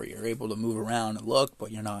floor. You're able to move around and look, but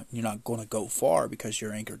you're not going to go far because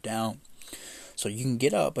you're anchored down. So you can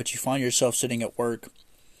get up, but you find yourself sitting at work,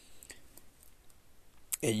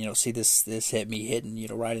 and see this hit me hitting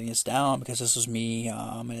writing this down, because this was me,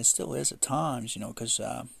 and it still is at times, because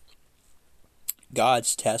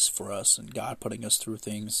God's test for us, and God putting us through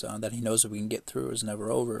things that He knows that we can get through, is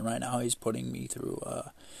never over. And right now He's putting me through,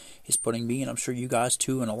 and I'm sure you guys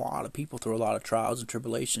too, and a lot of people through a lot of trials and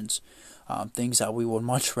tribulations, things that we would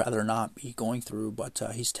much rather not be going through, but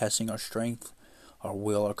He's testing our strength, our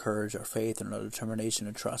will, our courage, our faith, and our determination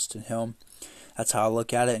and trust in Him. That's how I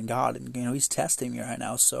look at it in God, and He's testing me right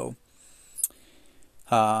now. So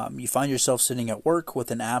you find yourself sitting at work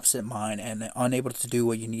with an absent mind and unable to do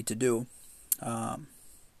what you need to do.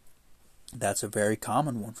 That's a very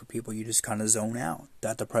common one for people. You just kind of zone out.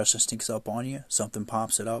 That depression sneaks up on you. Something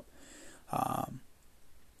pops it up.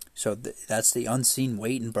 So that's the unseen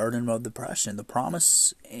weight and burden of depression. The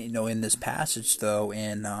promise, in this passage, though,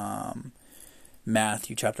 in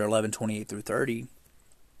Matthew chapter 11, 28 through 30,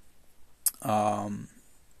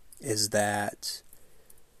 is that,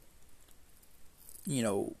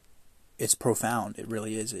 it's profound. It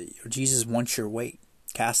really is. Jesus wants your weight.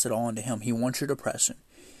 Cast it all into Him. He wants your depression.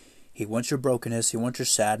 He wants your brokenness. He wants your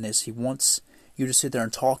sadness. He wants you to sit there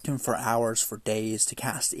and talk to Him for hours, for days, to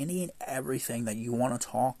cast any and everything that you want to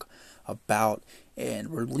talk about and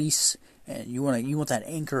release. And you want that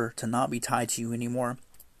anchor to not be tied to you anymore.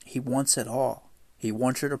 He wants it all. He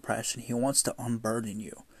wants your depression. He wants to unburden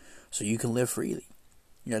you so you can live freely.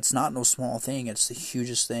 It's not no small thing. It's the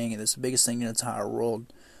hugest thing, and it's the biggest thing in the entire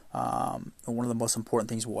world. One of the most important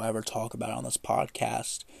things we'll ever talk about on this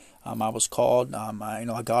podcast. I was called.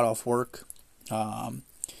 I got off work.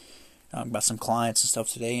 Got some clients and stuff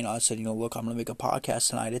today. I said, look, I'm going to make a podcast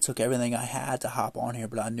tonight. It took everything I had to hop on here,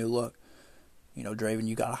 but I knew, look, Draven,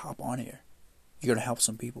 you got to hop on here. You're going to help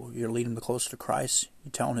some people. You're leading them closer to Christ.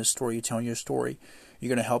 You're telling His story. You're telling your story. You're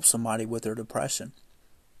going to help somebody with their depression.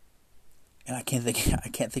 And I can't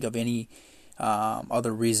think of any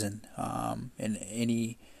other reason and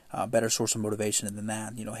any better source of motivation than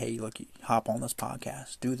that. Hey, look, hop on this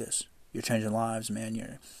podcast. Do this. You're changing lives,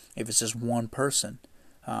 man. If it's just one person,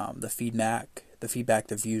 the feedback,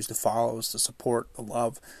 the views, the follows, the support, the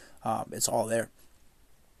love, it's all there.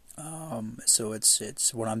 So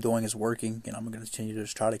it's what I'm doing is working, and I'm going to continue to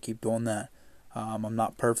just try to keep doing that. I'm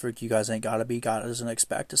not perfect. You guys ain't got to be. God doesn't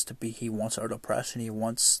expect us to be. He wants our depression. He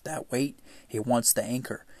wants that weight. He wants the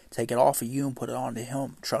anchor. Take it off of you and put it onto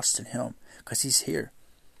Him. Trust in Him, because He's here.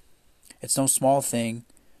 It's no small thing.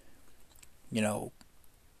 He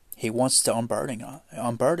wants to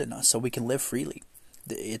unburden us so we can live freely.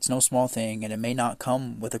 It's no small thing, and it may not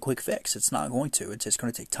come with a quick fix. It's not going to. It's just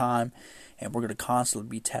going to take time, and we're going to constantly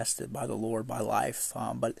be tested by the Lord, by life.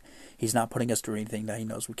 But He's not putting us through anything that He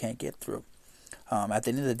knows we can't get through. At the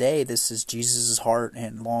end of the day, this is Jesus' heart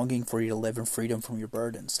and longing for you to live in freedom from your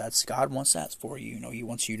burdens. God wants that for you. He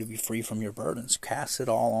wants you to be free from your burdens. Cast it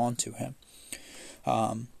all onto Him.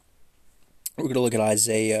 We're going to look at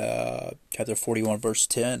Isaiah chapter 41, verse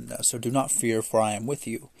 10. So do not fear, for I am with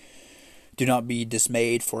you. Do not be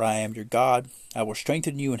dismayed, for I am your God. I will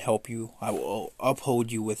strengthen you and help you. I will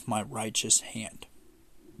uphold you with my righteous hand.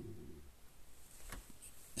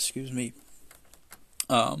 Excuse me.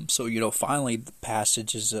 So, finally the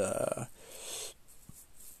passage is, so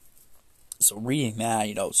reading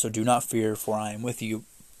that, so do not fear, for I am with you.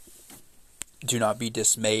 Do not be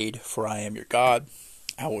dismayed, for I am your God.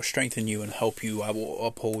 I will strengthen you and help you. I will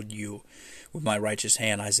uphold you with my righteous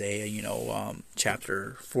hand. Isaiah,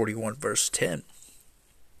 chapter 41, verse 10.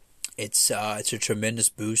 It's a tremendous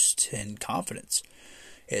boost in confidence.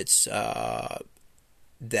 It's the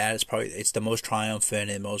most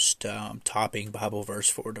triumphant and most topping Bible verse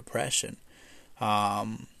for depression.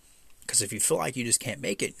 Because if you feel like you just can't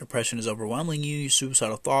make it, depression is overwhelming you,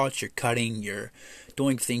 suicidal thoughts, you're cutting, you're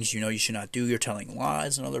doing things you should not do, you're telling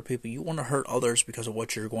lies on other people, you want to hurt others because of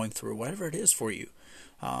what you're going through, whatever it is for you.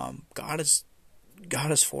 God is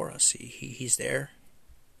for us. He's there.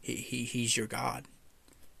 He's your God.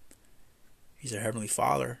 He's our Heavenly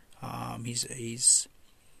Father. He's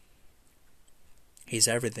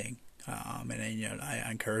everything. And I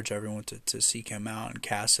encourage everyone to seek Him out and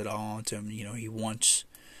cast it all onto Him. He wants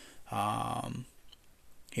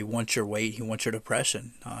your weight. He wants your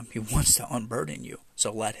depression. He wants to unburden you.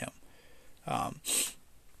 So let Him. And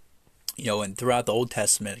throughout the Old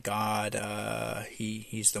Testament, God,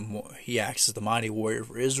 He acts as the mighty warrior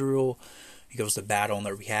for Israel. He goes to battle on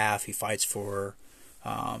their behalf. He fights for.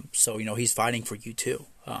 So He's fighting for you too.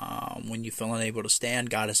 When you feel unable to stand,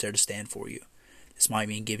 God is there to stand for you. This might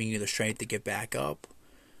mean giving you the strength to get back up,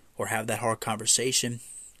 or have that hard conversation,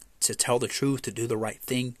 to tell the truth, to do the right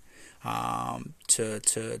thing, to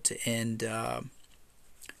end,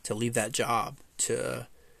 to leave that job, to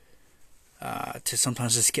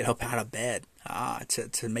sometimes just get up out of bed,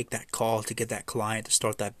 to make that call, to get that client, to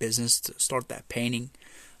start that business, to start that painting,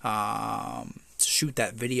 to shoot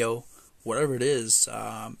that video, whatever it is.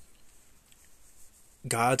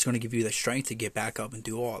 God's going to give you the strength to get back up and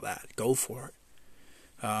do all that. Go for it.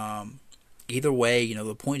 Either way,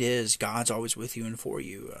 the point is God's always with you and for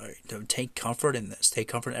you. Take comfort in this. Take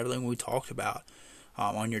comfort in everything we talked about.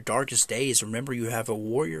 On your darkest days, remember you have a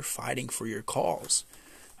warrior fighting for your cause.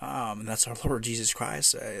 And that's our Lord Jesus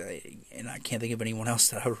Christ. And I can't think of anyone else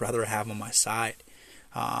that I would rather have on my side.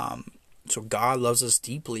 So God loves us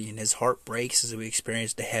deeply, and His heart breaks as we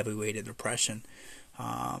experience the heavy weight of depression.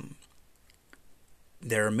 Um,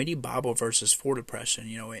 there are many Bible verses for depression.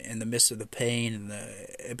 In the midst of the pain and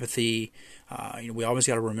the empathy, we always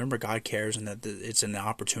got to remember God cares, and that it's an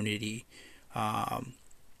opportunity um,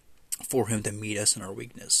 for Him to meet us in our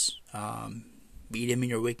weakness. Meet Him in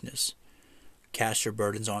your weakness. Cast your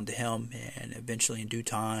burdens onto Him, and eventually, in due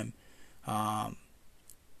time, um,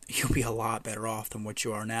 you'll be a lot better off than what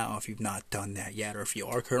you are now if you've not done that yet. Or if you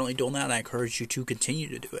are currently doing that, I encourage you to continue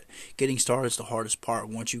to do it. Getting started is the hardest part.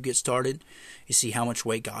 Once you get started, you see how much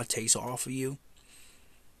weight God takes off of you.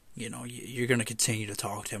 You're going to continue to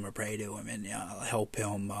talk to Him or pray to Him and help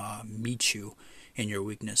Him meet you in your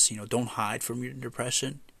weakness. Don't hide from your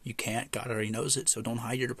depression. You can't. God already knows it. So don't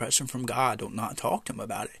hide your depression from God. Don't not talk to Him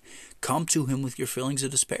about it. Come to Him with your feelings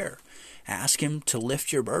of despair. Ask Him to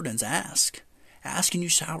lift your burdens. Ask and you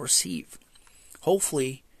shall receive.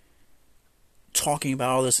 Hopefully, talking about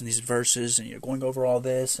all this in these verses, and you're going over all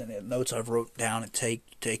this, and the notes I've wrote down and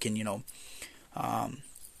taken,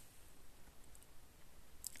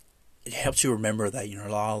 it helps you remember that you're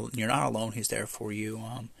not alone. He's there for you.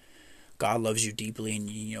 God loves you deeply, and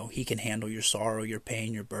He can handle your sorrow, your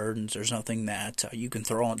pain, your burdens. There's nothing that you can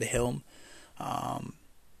throw onto Him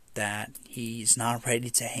that He's not ready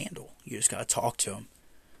to handle. You just gotta talk to Him.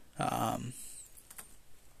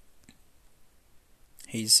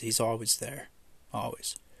 He's always there,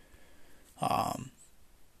 always. Um,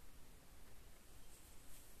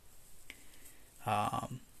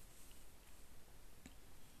 um,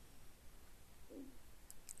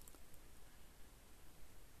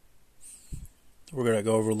 we're gonna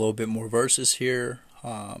go over a little bit more verses here.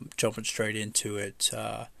 Jumping straight into it.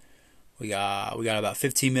 We got about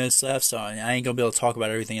 15 minutes left, so I ain't gonna be able to talk about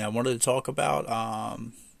everything I wanted to talk about.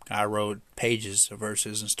 I wrote pages of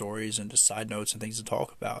verses and stories and just side notes and things to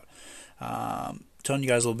talk about. Telling you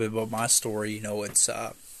guys a little bit about my story. It's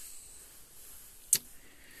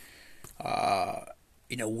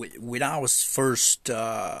when I was first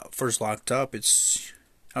locked up,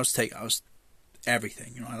 I was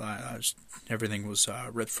everything. Everything was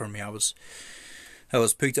ripped from me. I was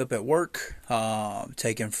picked up at work,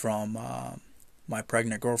 taken from my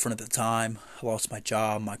pregnant girlfriend at the time. I lost my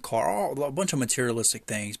job, my car, a bunch of materialistic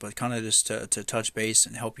things, but kind of just to touch base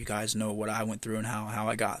and help you guys know what I went through and how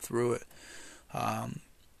I got through it. I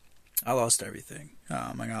lost everything.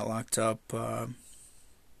 I got locked up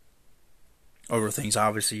over things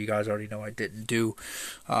obviously you guys already know I didn't do.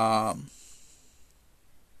 And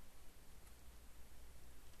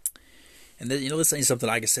then, this ain't something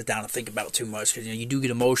I can sit down and think about too much, because you do get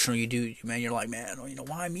emotional. You're like, man,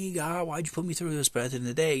 why me, God? Why'd you put me through this? But at the end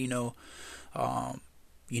of the day, you know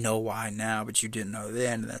why now, but you didn't know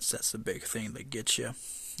then. And that's the big thing that gets you.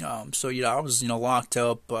 So I was locked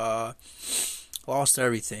up, lost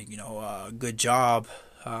everything. Good job.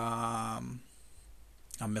 I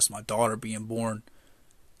missed my daughter being born.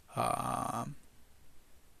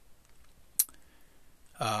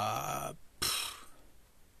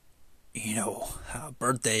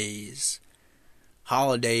 Birthdays,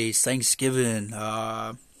 holidays, Thanksgiving.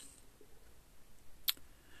 I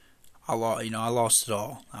lost it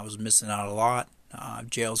all. I was missing out a lot.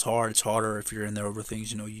 Jail's hard. It's harder if you're in there over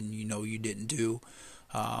things you didn't do.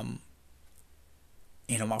 My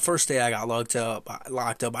first day I got locked up.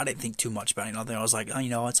 I didn't think too much about it. I was like,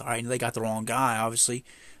 it's all right. They got the wrong guy. Obviously,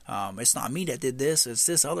 it's not me that did this. It's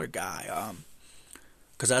this other guy.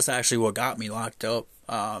 Because that's actually what got me locked up.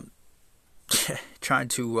 Trying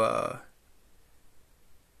to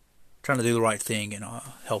do the right thing and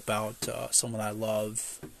help out someone I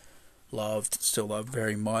still love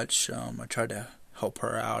very much. I tried to help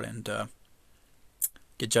her out and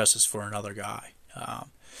get justice for another guy.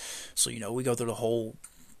 So we go through the whole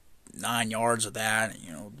 9 yards of that.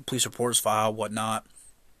 Police reports filed, whatnot.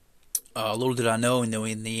 Little did I know,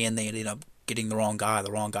 in the end, they ended up getting the wrong guy.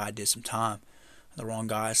 The wrong guy did some time. The wrong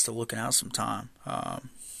guy is still looking out some time.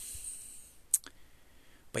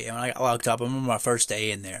 But when I got locked up, I remember my first day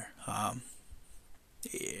in there.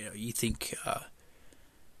 You think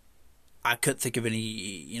I couldn't think of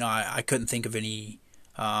any. I couldn't think of any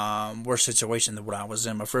worse situation than what I was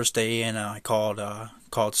in. My first day in, I called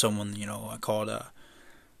someone. I called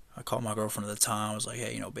my girlfriend at the time. I was like,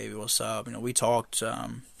 hey, baby, what's up? We talked.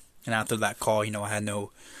 And after that call, I had no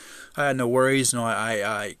worries.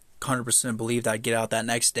 I 100% believed I'd get out that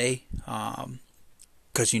next day.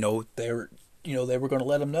 Because they were going to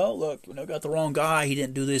let him know, look, got the wrong guy. He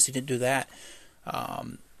didn't do this. He didn't do that.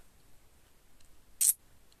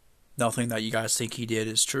 Nothing that you guys think he did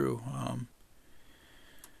is true.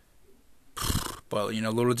 But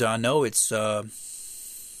little did I know, it's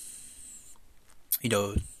You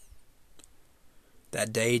know,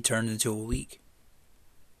 that day turned into a week.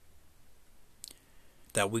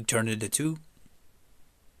 That week turned into two.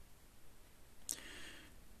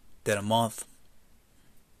 Then a month.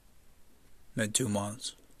 Then 2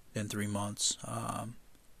 months. Then 3 months.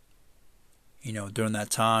 During that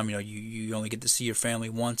time, you only get to see your family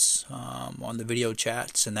once on the video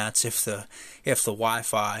chats, and that's if the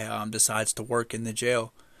Wi-Fi decides to work in the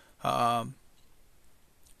jail.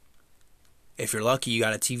 If you're lucky, you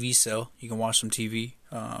got a TV cell. You can watch some TV.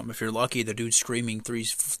 If you're lucky, the dude's screaming three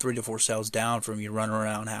to four cells down from you, running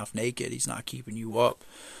around half naked. He's not keeping you up.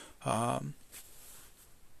 And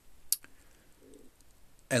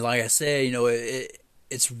like I said,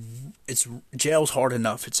 it's jail's hard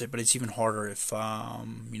enough. But it's even harder if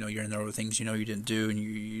you're in there with things you didn't do, and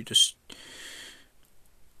you just.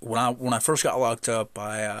 When I first got locked up,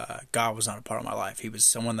 God was not a part of my life. He was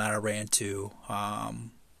someone that I ran to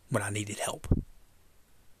when I needed help.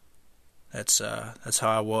 That's how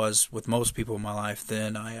I was with most people in my life.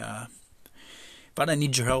 Then if I didn't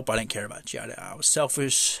need your help, I didn't care about you. I was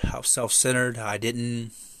selfish. I was self-centered. I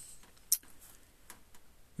didn't.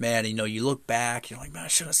 Man, you look back, you're like, man, I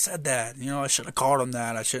should have said that. I should have called him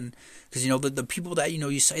that. I shouldn't, because the people that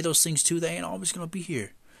you say those things to, they ain't always gonna be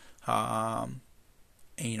here. And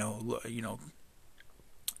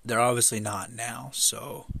they're obviously not now.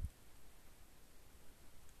 So,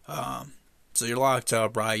 so you're locked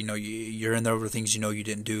up, right? You're in there over things you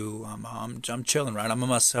didn't do. I'm chilling, right? I'm in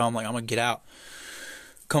my cell. I'm like, I'm gonna get out.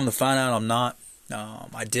 Come to find out, I'm not.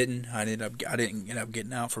 I didn't. I didn't end up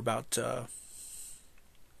getting out for about.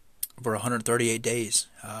 For 138 days.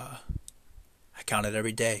 I counted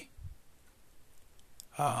every day.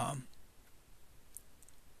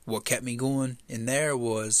 What kept me going in there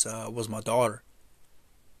was my daughter.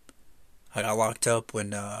 I got locked up when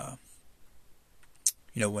my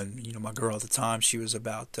girl at the time, she was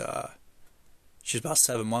about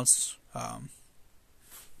 7 months. Like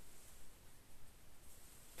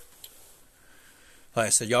I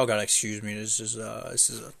said, y'all gotta excuse me. This is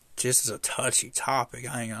a touchy topic.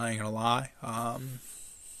 I ain't gonna lie.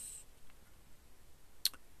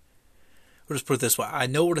 We'll just put it this way. I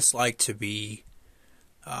know what it's like to be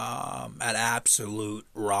at absolute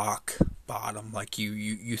rock bottom. Like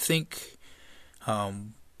you think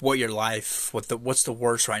what your life, what's the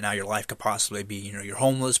worst right now your life could possibly be. You're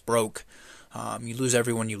homeless, broke. You lose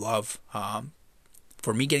everyone you love.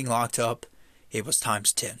 For me, getting locked up, it was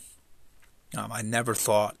times 10. I never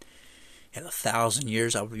thought in 1,000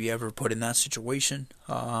 years I would be ever put in that situation.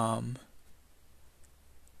 But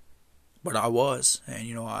I was,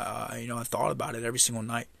 and I thought about it every single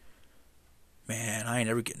night. Man, I ain't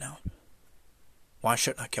ever getting out. Why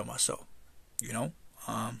shouldn't I kill myself?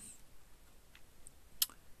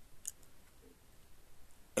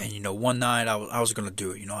 And one night I was gonna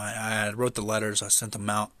do it. I wrote the letters, I sent them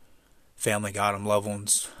out. Family got them, loved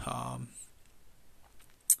ones.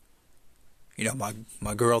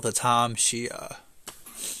 My girl at the time, she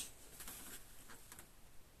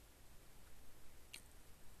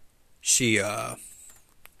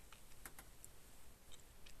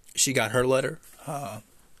got her letter,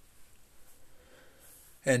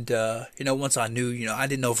 and once I knew, I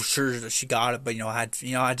didn't know for sure that she got it, but I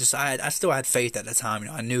still had faith at the time.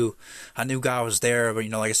 I knew God was there, but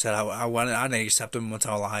like I said, I didn't accept him once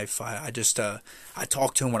in my life. I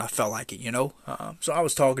talked to him when I felt like it, so I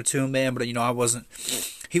was talking to him, man, but he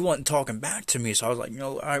wasn't talking back to me, so I was like,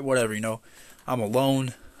 all right, whatever, I'm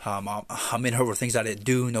alone. I'm in here with things I didn't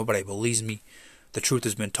do. Nobody believes me. The truth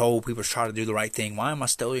has been told. People try to do the right thing. Why am I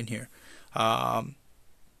still in here? Yeah,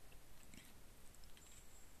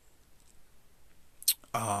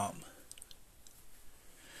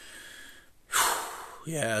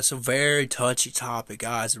 it's a very touchy topic,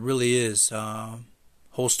 guys. It really is.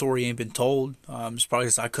 Whole story ain't been told. It's probably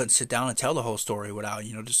because I couldn't sit down and tell the whole story without,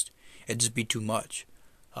 it'd just be too much.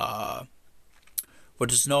 But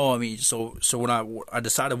just know, so when I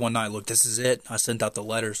decided one night, look, this is it. I sent out the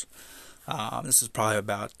letters. This is probably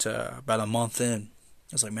about a month in.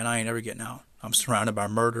 I was like, man, I ain't ever getting out. I'm surrounded by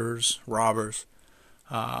murderers, robbers,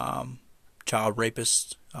 child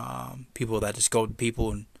rapists, people that just go to people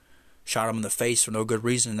and shot them in the face for no good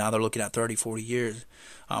reason. Now they're looking at 30, 40 years.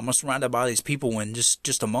 I'm surrounded by these people when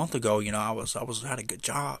just a month ago, I had a good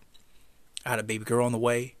job. I had a baby girl on the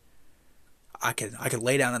way. I could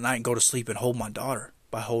lay down at night and go to sleep and hold my daughter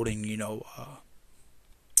by holding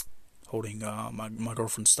my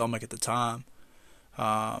girlfriend's stomach at the time.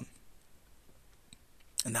 And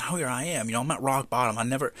now here I am. I'm at rock bottom.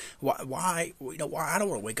 Why I don't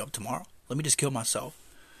want to wake up tomorrow. Let me just kill myself.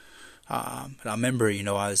 And I remember,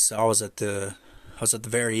 I was at the was at the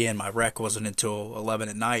very end. My wreck wasn't until 11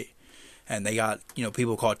 at night. And they got,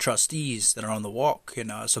 people called trustees that are on the walk.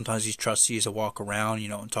 And sometimes these trustees will walk around,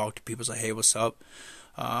 and talk to people, say, hey, what's up?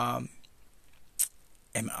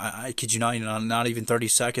 And I kid you not, not even 30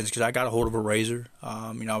 seconds, because I got a hold of a razor.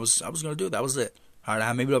 I was going to do it. That was it. All right,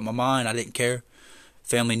 I made up my mind. I didn't care.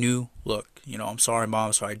 Family knew. Look, I'm sorry, Mom.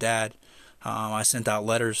 I'm sorry, Dad. I sent out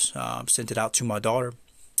letters. Sent it out to my daughter.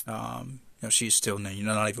 She's still,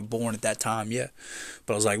 not even born at that time yet.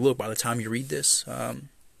 But I was like, look, by the time you read this,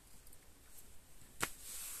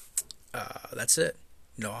 that's it.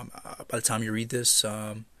 By the time you read this,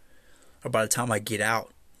 or by the time I get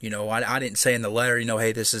out, I didn't say in the letter,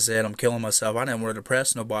 hey, this is it, I'm killing myself. I didn't want to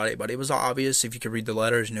depress nobody, but it was obvious if you could read the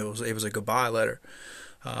letters, it was a goodbye letter.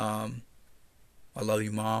 I love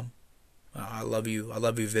you, Mom. I love you,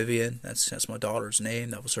 Vivian. That's my daughter's name.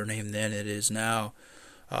 That was her name then. It is now.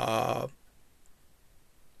 But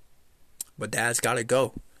Dad's got to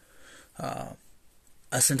go.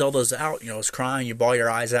 I sent all those out. I was crying. You bawl your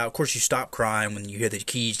eyes out. Of course, you stop crying when you hear the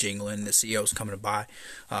keys jingling and the CEO's coming by.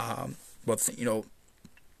 But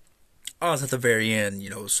I was at the very end,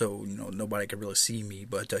 so, nobody could really see me.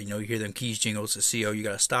 But, you hear them keys jingle, it's the CEO, you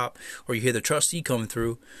got to stop. Or you hear the trustee coming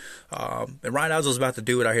through. And right as I was about to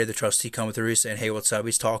do it, I hear the trustee coming through. He's saying, hey, what's up?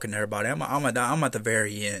 He's talking to everybody. I'm at the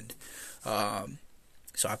very end.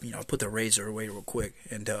 So I put the razor away real quick.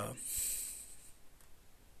 And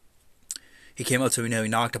he came up to me, he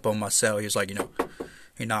knocked up on my cell. He was like,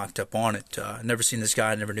 he knocked up on it. Never seen this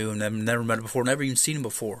guy, never knew him, never met him before, never even seen him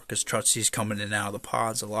before, because trustees coming in and out of the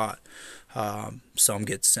pods a lot. Some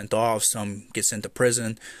get sent off, some get sent to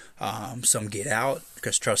prison, some get out,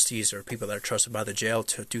 because trustees are people that are trusted by the jail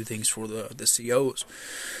to do things for the COs.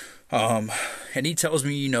 And he tells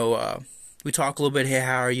me, we talk a little bit, hey,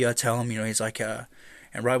 how are you? I tell him, he's like, and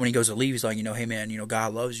right when he goes to leave, he's like, hey, man,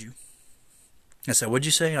 God loves you. I said, what'd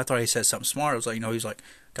you say? And I thought he said something smart. I was like, he's like,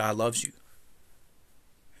 God loves you.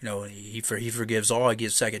 He forgives all. He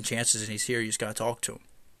gives second chances, and he's here. You just got to talk to him.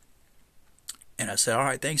 And I said, all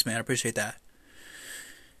right, thanks, man. I appreciate that.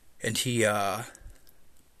 And he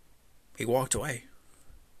walked away.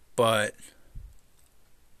 But,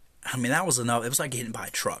 that was enough. It was like getting by a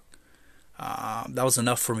truck. That was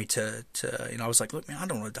enough for me to I was like, look, man, I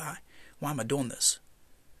don't want to die. Why am I doing this?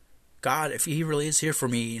 God, if he really is here for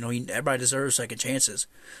me, everybody deserves second chances.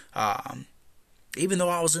 Even though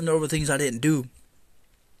I was in over things I didn't do,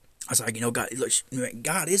 I was like, God, look,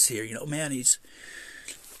 God is here, man. It's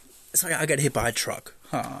like I got hit by a truck.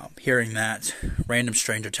 Hearing that random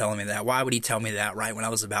stranger telling me that. Why would he tell me that right when I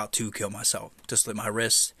was about to kill myself? To slit my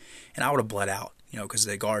wrists, and I would have bled out, because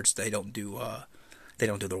the guards, they don't do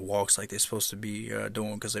their walks like they're supposed to be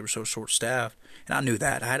doing, because they were so short-staffed. And I knew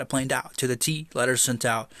that. I had it planned out to the T. Letters sent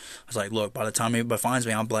out. I was like, look, by the time anybody finds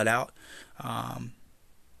me, I'm bled out.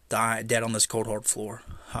 Dead on this cold hard floor.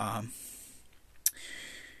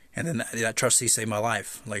 And then that trustee saved my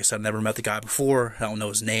life. Like I said, I never met the guy before. I don't know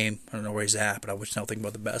his name. I don't know where he's at, but I wish nothing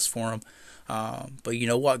but the best for him. But you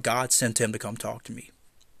know what? God sent him to come talk to me.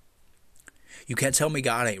 You can't tell me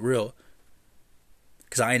God ain't real,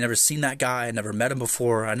 because I ain't never seen that guy. I never met him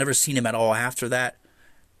before. I never seen him at all after that.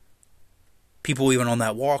 People even on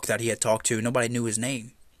that walk that he had talked to, nobody knew his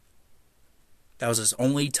name. That was his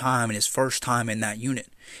only time and his first time in that unit.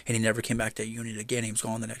 And he never came back to that unit again. He was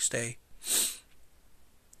gone the next day.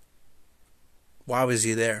 Why was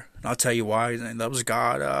he there? And I'll tell you why. That was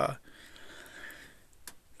God.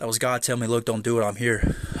 That was God telling me, look, don't do it. I'm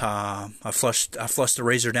here. I flushed the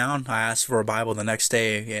razor down. I asked for a Bible the next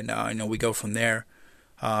day, and we go from there.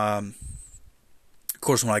 Of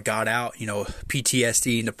course, when I got out,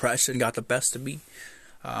 PTSD and depression got the best of me,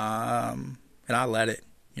 and I let it.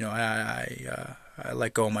 I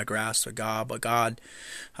let go of my grasp of God. But God,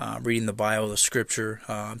 reading the Bible, the Scripture,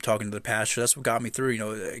 talking to the pastor, that's what got me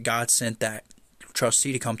through. God sent that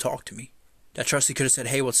trustee to come talk to me. That trustee could have said,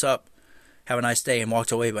 hey, what's up? Have a nice day, and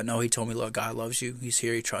walked away. But no, he told me, look, God loves you. He's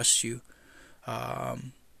here. He trusts you.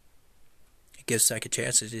 He gives second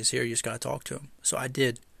chances. He's here. You just got to talk to him. So I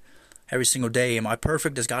did. Every single day. Am I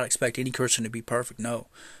perfect? Does God expect any Christian to be perfect? No.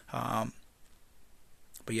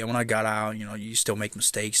 But yeah, when I got out, you still make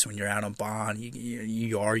mistakes when you're out on bond.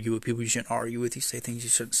 You argue with people you shouldn't argue with. You say things you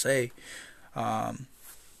shouldn't say.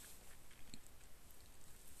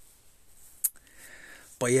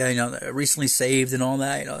 But yeah, recently saved and all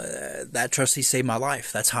that, that trustee saved my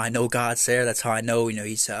life. That's how I know God's there. That's how I know,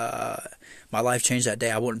 he's, my life changed that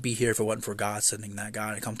day. I wouldn't be here if it wasn't for God sending that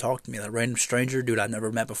guy to come talk to me. That random stranger, dude, I'd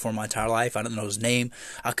never met before in my entire life. I didn't know his name.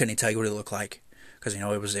 I couldn't even tell you what he looked like. Because,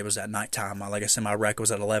 it was at nighttime. Like I said, my wreck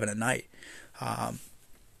was at 11 at night.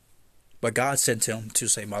 But God sent him to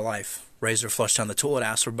save my life. Razor flushed down the toilet,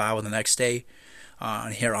 asked for Bible the next day,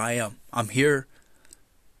 and here I am. I'm here.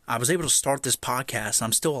 I was able to start this podcast, and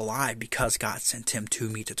I'm still alive because God sent him to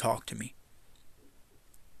me to talk to me.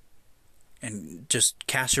 And just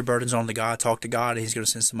cast your burdens on to God, talk to God, and He's going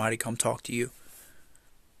to send somebody to come talk to you.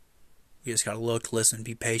 You just got to look, listen,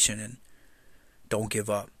 be patient, and don't give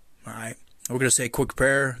up. All right? We're going to say a quick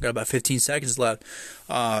prayer. Got about 15 seconds left.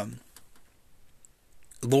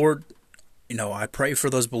 Lord, I pray for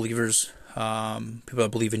those believers, people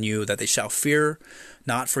that believe in you, that they shall fear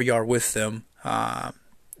not, for you are with them.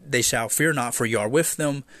 They shall fear not, for you are with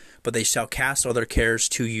them, but they shall cast all their cares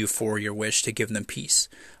to you for your wish to give them peace.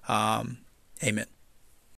 Amen.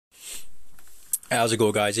 How's it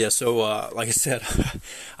go, guys? Yeah, so like I said,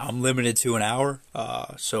 I'm limited to an hour,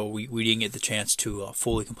 so we didn't get the chance to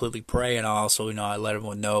fully, completely pray, and also, I let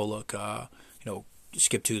everyone know, look,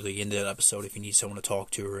 skip to the end of that episode if you need someone to talk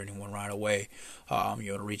to or anyone right away. You want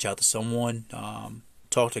to reach out to someone,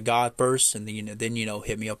 talk to God first, and then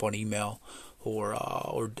hit me up on email or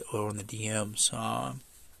on the DMs.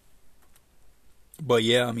 But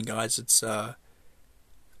yeah, guys, it's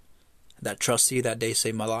that trustee that day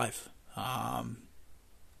saved my life.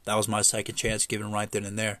 That was my second chance given right then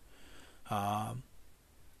and there. I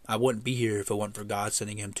wouldn't be here if it wasn't for God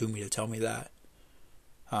sending him to me to tell me that.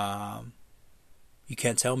 You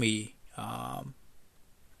can't tell me,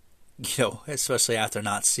 especially after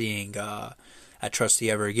not seeing that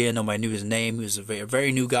trustee ever again. Nobody knew his name. He was a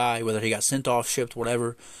very new guy, whether he got sent off, shipped,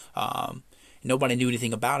 whatever. Nobody knew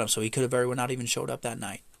anything about him, so he could have very well not even showed up that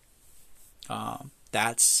night.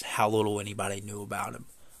 That's how little anybody knew about him.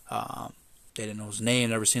 They didn't know his name,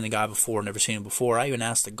 never seen the guy before, never seen him before. I even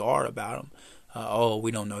asked the guard about him.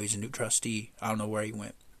 We don't know, he's a new trustee. I don't know where he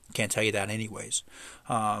went. Can't tell you that anyways.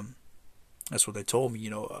 That's what they told me.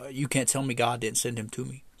 You can't tell me God didn't send him to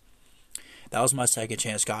me. That was my second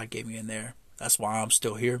chance God gave me in there. That's why I'm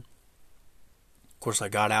still here. Of course, I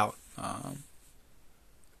got out.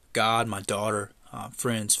 God, my daughter,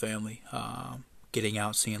 friends, family, getting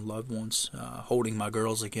out, seeing loved ones, holding my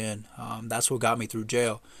girls again. That's what got me through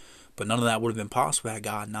jail. But none of that would have been possible had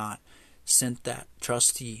God not sent that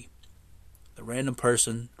trustee, the random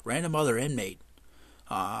person, random other inmate,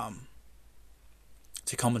 to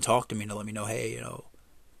come and talk to me, to let me know, hey,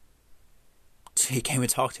 he came and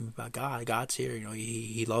talked to me about God. God's here.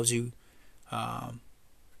 He loves you. God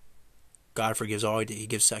forgives all. He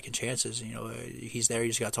gives second chances. He's there. You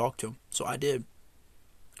just got to talk to him. So I did.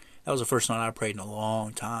 That was the first night I prayed in a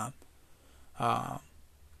long time.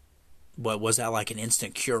 But was that like an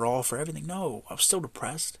instant cure-all for everything? No. I was still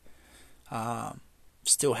depressed.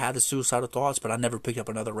 Still had the suicidal thoughts, but I never picked up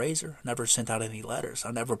another razor. Never sent out any letters.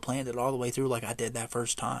 I never planned it all the way through like I did that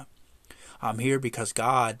first time. I'm here because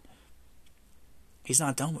God, He's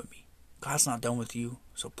not done with me. God's not done with you.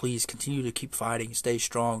 So please continue to keep fighting. Stay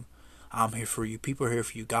strong. I'm here for you. People are here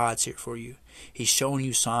for you. God's here for you. He's showing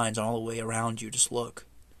you signs all the way around you. Just look.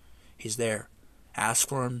 He's there. Ask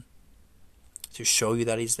for Him to show you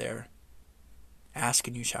that He's there. Ask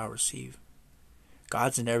and you shall receive.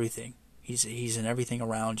 God's in everything. He's in everything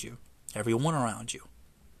around you. Everyone around you.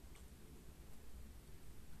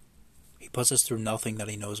 He puts us through nothing that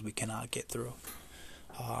He knows we cannot get through.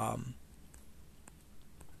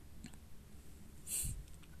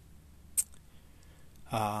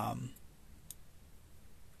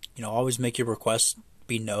 Always make your requests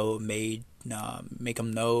be made. Make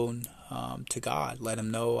them known to God. Let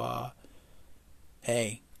Him know,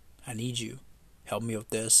 hey, I need you. Help me with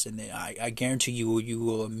this. And I guarantee you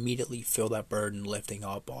will immediately feel that burden lifting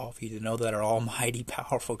up off you, to know that our almighty,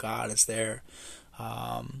 powerful God is there.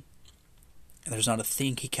 And there's not a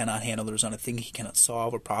thing He cannot handle. There's not a thing He cannot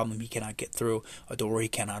solve, a problem He cannot get through, a door He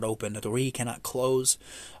cannot open, a door He cannot close.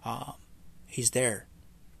 He's there.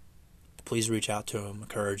 Please reach out to Him,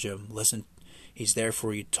 encourage Him, listen. He's there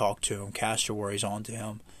for you. Talk to Him, cast your worries onto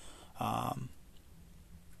Him.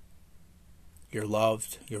 You're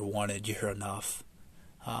loved, you're wanted, you're enough.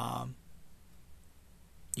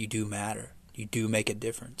 You do matter. You do make a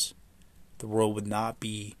difference. The world would not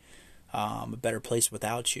be a better place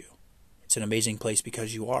without you. It's an amazing place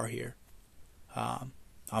because you are here.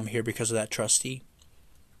 I'm here because of that trustee.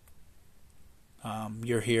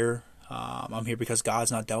 You're here. I'm here because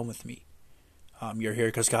God's not done with me. You're here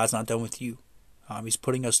because God's not done with you. He's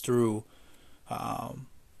putting us through.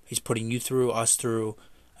 He's putting you through, us through,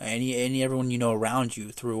 everyone around you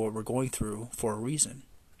through what we're going through for a reason.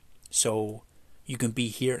 So you can be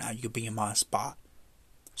here now. You can be in my spot.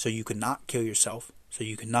 So you can not kill yourself. So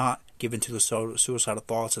you cannot give into the suicidal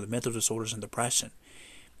thoughts of the mental disorders and depression.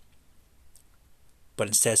 But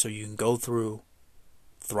instead, so you can go through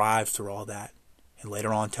thrive through all that, and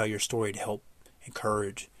later on tell your story to help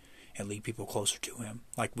encourage and lead people closer to Him.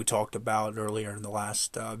 Like we talked about earlier in the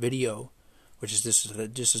last video, which is this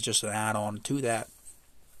is just an add-on to that,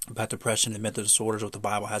 about depression and mental disorders, what the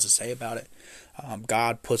Bible has to say about it.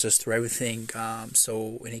 God puts us through everything, and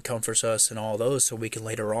He comforts us in all those, so we can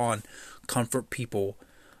later on comfort people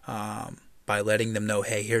by letting them know,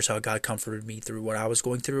 hey, here's how God comforted me through what I was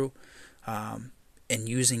going through. And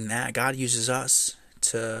using that, God uses us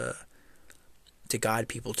to guide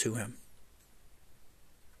people to Him.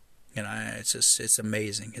 It's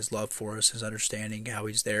amazing, His love for us, His understanding, how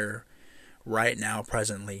He's there right now,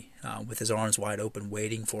 presently, with His arms wide open,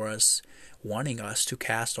 waiting for us, wanting us to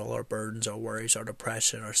cast all our burdens, our worries, our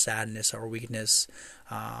depression, our sadness, our weakness,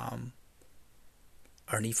 our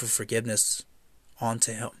need for forgiveness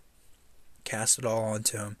onto Him. Cast it all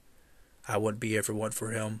onto Him. I wouldn't be here if it weren't for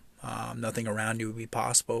Him. Nothing around you would be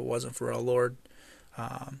possible if it wasn't for our Lord.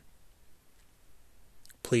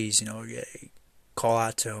 Please, call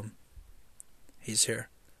out to Him. He's here.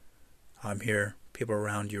 I'm here. People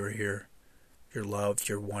around you are here. You're loved.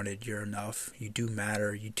 You're wanted. You're enough. You do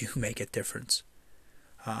matter. You do make a difference.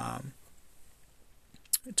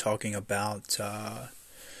 Talking about,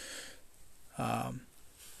 we're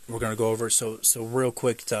going to go over, so real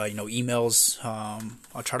quick, emails.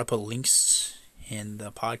 I'll try to put links in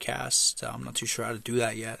the podcast. I'm not too sure how to do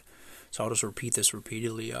that yet, so I'll just repeat this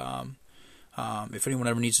repeatedly. If anyone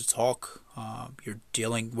ever needs to talk,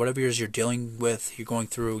 whatever it is you're dealing with, you're going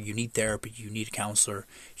through, you need therapy, you need a counselor,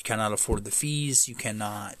 you cannot afford the fees, you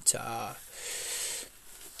cannot,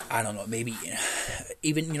 I don't know, maybe,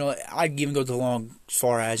 even, I'd even go as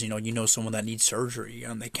far as, someone that needs surgery,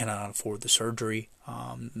 and they cannot afford the surgery.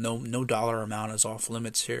 No dollar amount is off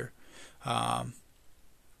limits here.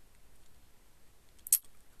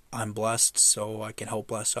 I'm blessed, so I can help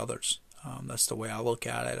bless others. That's the way I look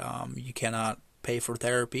at it. You cannot pay for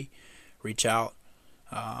therapy. Reach out.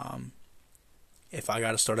 If I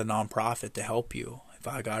got to start a nonprofit to help you, if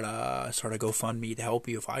I got to start a GoFundMe to help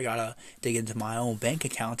you, if I got to dig into my own bank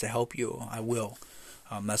account to help you, I will.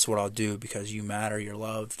 That's what I'll do, because you matter, you're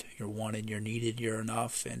loved, you're wanted, you're needed, you're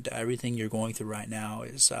enough, and everything you're going through right now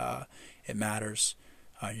it matters.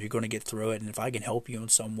 You're going to get through it, and if I can help you in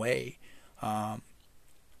some way,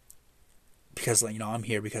 because I'm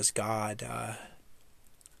here because God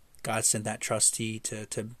sent that trustee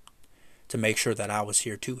to make sure that I was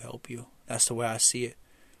here to help you. That's the way I see it.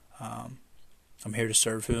 I'm here to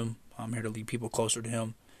serve Him. I'm here to lead people closer to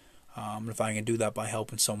Him. If I can do that by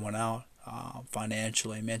helping someone out,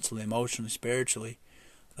 financially, mentally, emotionally, spiritually,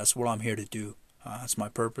 that's what I'm here to do. That's my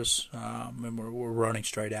purpose, and we're running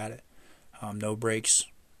straight at it. No breaks,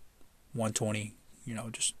 120.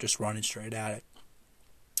 Just running straight at it.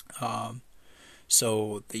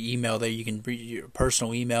 So the email there, you can read your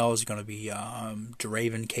personal email is going to be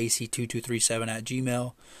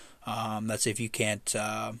dravenkc2237@gmail. That's if you can't.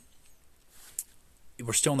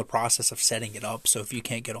 We're still in the process of setting it up, so if you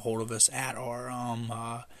can't get a hold of us at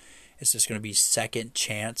our it's just going to be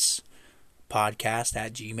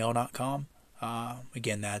secondchancepodcast@gmail.com.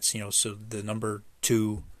 Again, that's so the number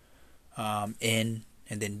 2 N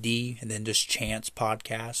and then D and then just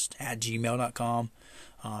chancepodcast@gmail.com.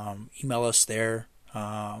 Email us there.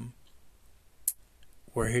 We're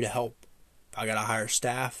here to help. If I gotta hire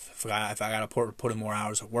staff, if I gotta put in more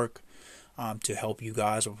hours of work to help you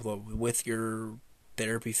guys with your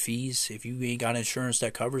therapy fees, if you ain't got insurance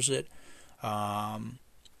that covers it,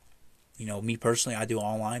 me personally, I do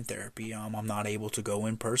online therapy. I'm not able to go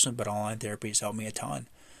in person, but online therapy has helped me a ton.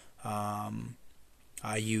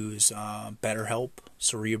 I use BetterHelp,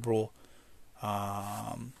 Cerebral,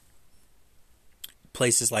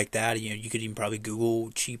 places like that. You could even probably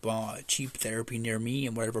Google cheap therapy near me,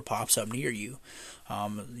 and whatever pops up near you.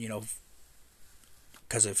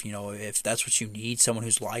 Because if that's what you need, someone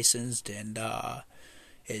who's licensed and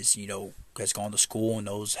has gone to school and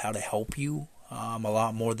knows how to help you a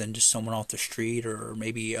lot more than just someone off the street, or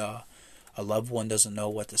maybe a loved one doesn't know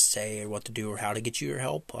what to say or what to do or how to get you your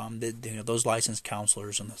help. Those licensed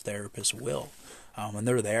counselors and the therapists will, and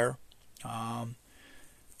they're there. The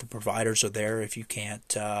providers are there if you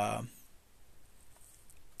can't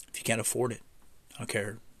afford it. I don't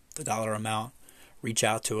care the dollar amount. Reach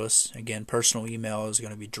out to us. Again, personal email is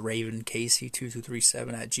going to be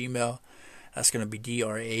dravenkc2237@gmail. That's going to be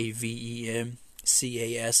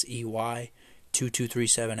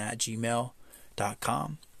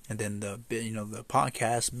dravencasey2237@gmail.com. And then the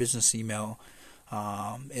podcast business email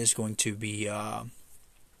is going to be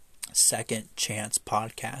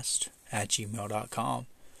secondchancepodcast@gmail.com.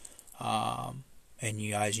 And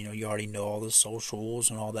you guys, you already know all the socials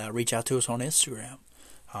and all that. Reach out to us on Instagram.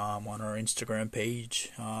 on our Instagram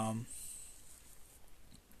page. Yeah,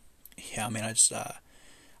 I mean, I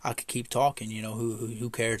could keep talking. Who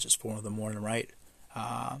cares? It's 4 in the morning, right?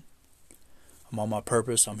 I'm on my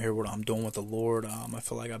purpose. I'm here. What I'm doing with the Lord. I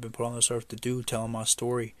feel like I've been put on this earth to do, telling my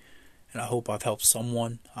story, and I hope I've helped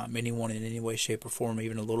someone, anyone in any way, shape, or form,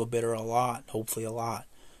 even a little bit or a lot. Hopefully, a lot.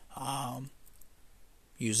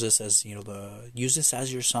 Use this as use this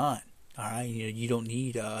as your sign. All right, you don't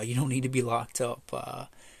need to be locked up.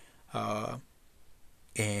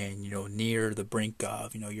 And near the brink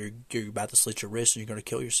of you're about to slit your wrist and you're going to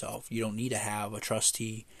kill yourself. You don't need to have a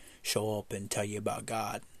trustee show up and tell you about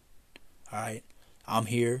God. All right, I'm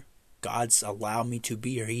here. God's allowed me to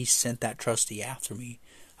be here. He sent that trustee after me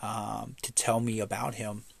to tell me about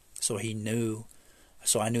Him, so I knew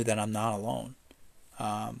that I'm not alone.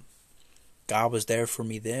 God was there for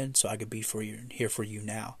me then, so I could be here for you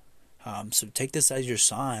now. So take this as your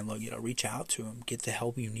sign. Look, reach out to Him, get the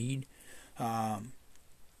help you need.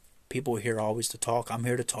 People are here always to talk. I'm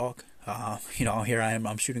here to talk. Here I am.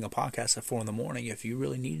 I'm shooting a podcast at 4 in the morning. If you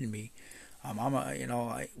really needed me,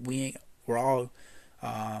 we're all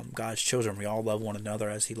God's children. We all love one another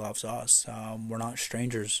as He loves us. We're not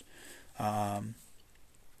strangers. In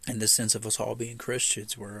the sense of us all being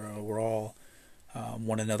Christians, we're all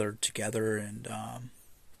one another together, and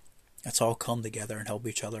let's all come together and help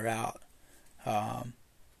each other out.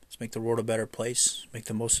 Let's make the world a better place. Make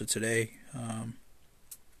the most of today.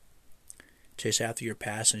 Chase after your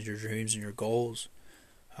passions, your dreams, and your goals.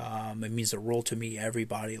 It means the world to me.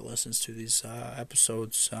 Everybody that listens to these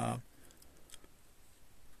episodes.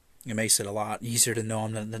 It makes it a lot easier to know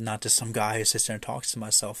I'm not just some guy who sits there and talks to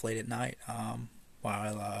myself late at night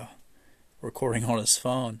while recording on his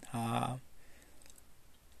phone.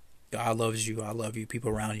 God loves you. I love you.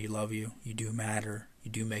 People around you love you. You do matter.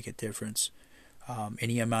 You do make a difference.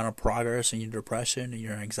 Any amount of progress in your depression and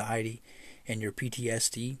your anxiety and your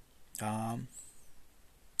PTSD. I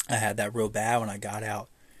had that real bad when I got out.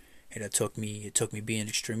 And it took me being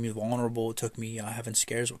extremely vulnerable. It took me having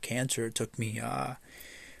scares with cancer. It took me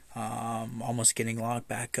almost getting locked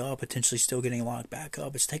back up, potentially still getting locked back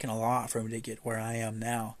up. It's taken a lot for me to get where I am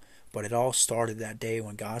now. But it all started that day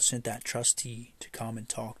when God sent that trustee to come and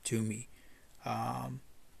talk to me. And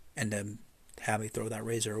then have me throw that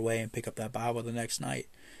razor away and pick up that Bible the next night.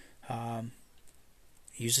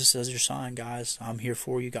 Use this as your sign, guys. I'm here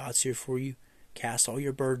for you. God's here for you. Cast all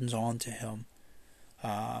your burdens onto Him.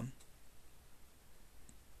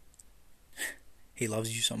 He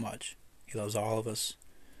loves you so much. He loves all of us.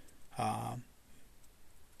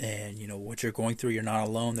 And what you're going through, you're not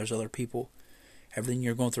alone. There's other people. Everything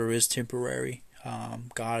you're going through is temporary.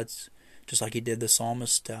 God's just like He did the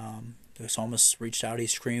psalmist. The psalmist reached out. He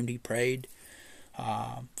screamed. He prayed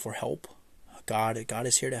for help. God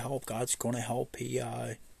is here to help. God's going to help. He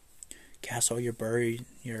casts all your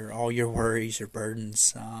worries, your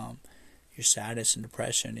burdens, your sadness and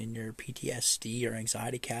depression, and your PTSD or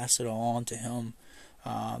anxiety. Cast it all onto Him.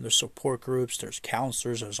 There's support groups, there's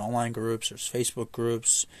counselors, there's online groups, there's Facebook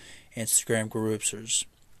groups, Instagram groups, there's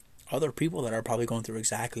other people that are probably going through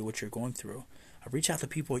exactly what you're going through. Reach out to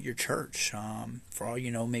people at your church. For all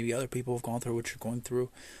you know, maybe other people have gone through what you're going through.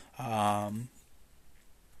 And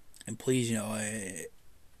please,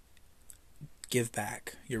 give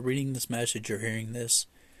back. You're reading this message, you're hearing this.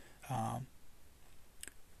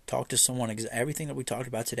 Talk to someone. Everything that we talked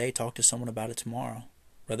about today, talk to someone about it tomorrow.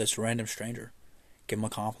 Whether it's a random stranger. Give them a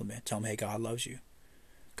compliment. Tell them, hey, God loves you.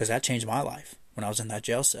 Because that changed my life when I was in that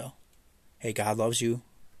jail cell. Hey, God loves you.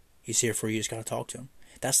 He's here for you. You just got to talk to Him.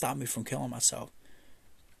 That stopped me from killing myself.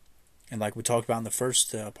 And like we talked about in the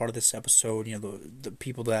first part of this episode, the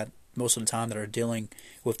people that most of the time that are dealing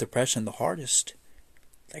with depression the hardest,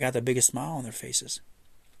 they got the biggest smile on their faces.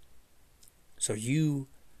 So you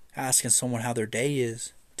asking someone how their day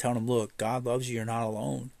is, telling them, look, God loves you. You're not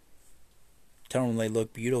alone. Tell them they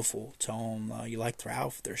look beautiful. Tell them you like their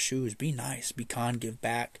outfit, their shoes. Be nice. Be kind. Give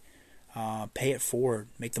back. Pay it forward.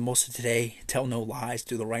 Make the most of today. Tell no lies.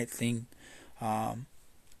 Do the right thing.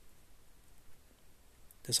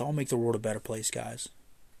 This all make the world a better place, guys.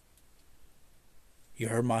 You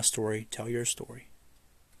heard my story. Tell your story.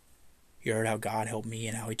 You heard how God helped me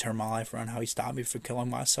and how He turned my life around, how He stopped me from killing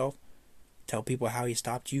myself. Tell people how He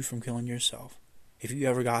stopped you from killing yourself. If you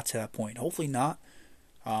ever got to that point. Hopefully not.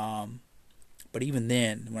 But even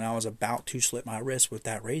then, when I was about to slit my wrist with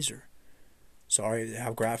that razor, sorry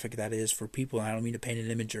how graphic that is for people. I don't mean to paint an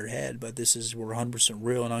image in your head, but we're 100%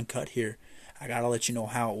 real and uncut here. I gotta let you know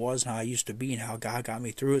how it was and how I used to be and how God got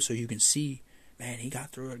me through it, so you can see, man, He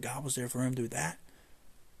got through it. God was there for him through that.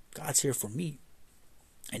 God's here for me,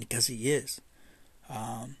 and because He is.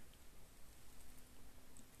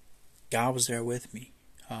 God was there with me.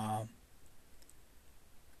 And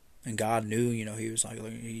God knew, he was like,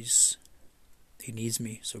 he needs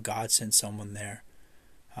me. So God sent someone there.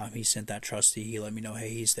 He sent that trustee. He let me know, hey,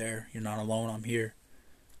 he's there. You're not alone. I'm here.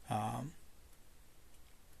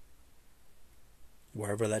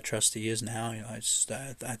 Wherever that trustee is now, I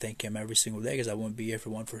thank him every single day because I wouldn't be here if it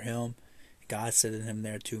weren't for him. God sending him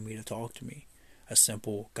there to me to talk to me. A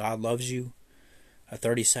simple, God loves you. A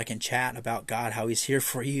 30-second chat about God, how He's here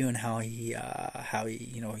for you, and how He,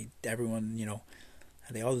 everyone,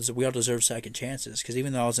 we all deserve second chances. Because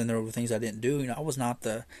even though I was in there with things I didn't do, I wasn't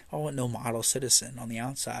no model citizen on the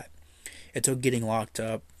outside. It took getting locked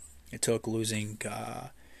up. It took losing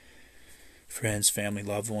friends, family,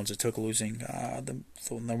 loved ones. It took losing the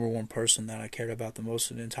number one person that I cared about the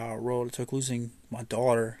most in the entire world. It took losing my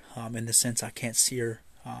daughter, in the sense I can't see her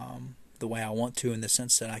the way I want to, in the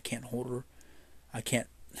sense that I can't hold her. I can't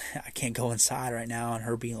go inside right now and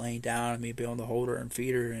her be laying down and me be able to hold her and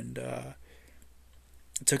feed her. And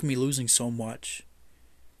it took me losing so much.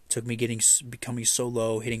 It took me becoming so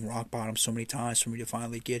low, hitting rock bottom so many times for me to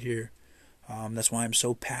finally get here. That's why I'm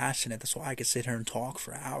so passionate. That's why I could sit here and talk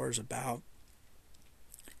for hours about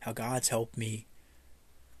how God's helped me,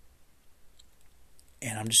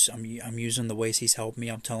 and I'm using the ways He's helped me.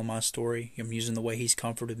 I'm telling my story. I'm using the way He's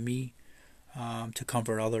comforted me to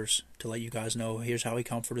comfort others. To let you guys know, here's how He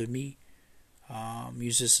comforted me.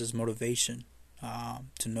 Use this as motivation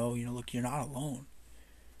to know, look, you're not alone.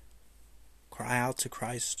 Cry out to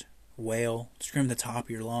Christ, wail, scream at the top of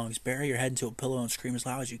your lungs, bury your head into a pillow and scream as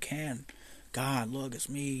loud as you can. God, look, it's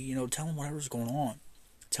me. Tell Him whatever's going on.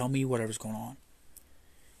 Tell me whatever's going on.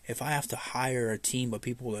 If I have to hire a team of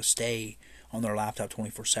people to stay on their laptop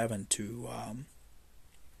 24/7 to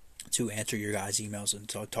answer your guys' emails and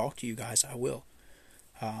to talk to you guys, I will.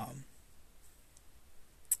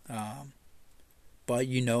 But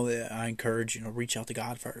I encourage reach out to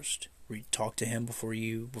God first. Talk to Him before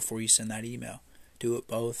you send that email. Do it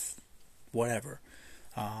both, whatever.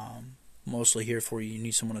 Mostly here for you. You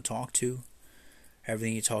need someone to talk to.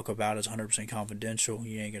 Everything you talk about is 100% confidential.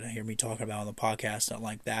 You ain't gonna hear me talking about on the podcast, not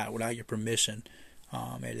like that, without your permission.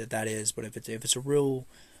 That is. But if it's a real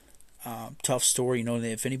tough story,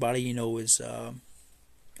 if anybody is,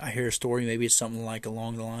 I hear a story, maybe it's something like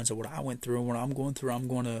along the lines of what I went through and what I'm going through. I'm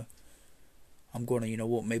gonna,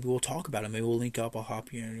 maybe we'll talk about it. Maybe we'll link up. We'll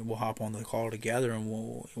hop on the call together, and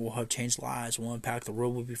we'll have changed lives. We'll impact the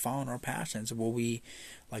world. We'll be following our passions. We'll be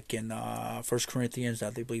like in 1 Corinthians,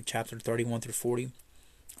 I believe, chapter 31 through 40,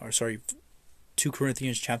 2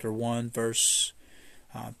 Corinthians chapter 1 verse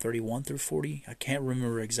 31 through 40. I can't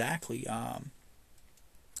remember exactly,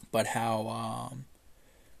 but how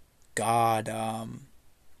God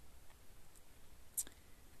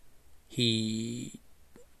He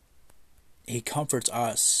comforts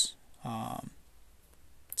us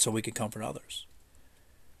so we can comfort others.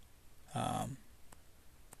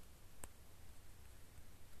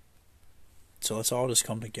 So let's all just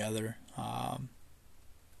come together.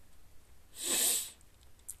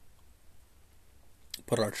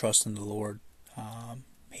 Put our trust in the Lord.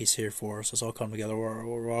 He's here for us. Let's all come together.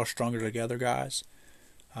 We're all stronger together, guys.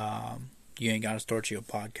 You ain't got to start you a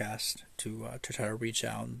podcast to try to reach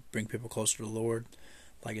out and bring people closer to the Lord.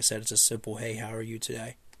 Like I said, it's a simple, hey, how are you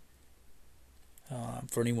today?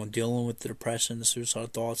 For anyone dealing with the depression, the suicidal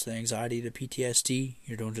thoughts, the anxiety, the PTSD,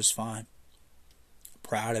 you're doing just fine.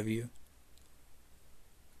 Proud of you.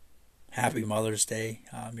 Happy Mother's Day.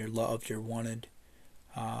 You're loved, you're wanted.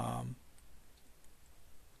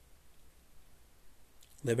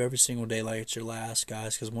 Live every single day like it's your last,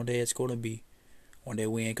 guys, because one day it's going to be. One day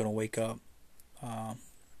we ain't going to wake up.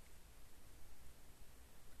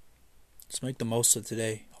 Let's make the most of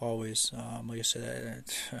today, always. Like I said,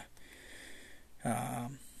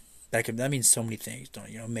 that means so many things.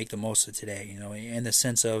 Don't make the most of today. In the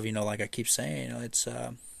sense of like I keep saying, it's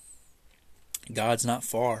God's not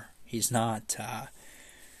far. He's not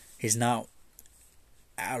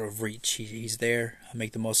out of reach. He's there.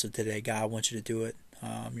 Make the most of today. God wants you to do it.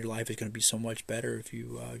 Your life is going to be so much better if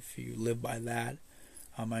you live by that.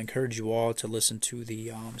 I encourage you all to listen to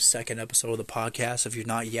the second episode of the podcast if you're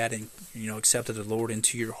not yet, and accepted the Lord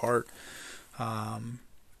into your heart.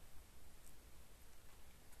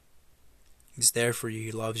 He's there for you.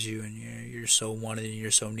 He loves you, and you're so wanted and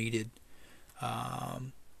you're so needed.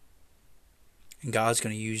 And God's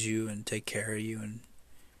going to use you and take care of you,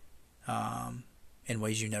 and in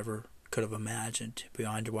ways you never could have imagined,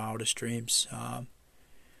 beyond your wildest dreams.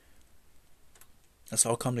 Let's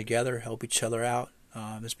all come together, help each other out.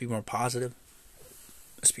 Let's be more positive.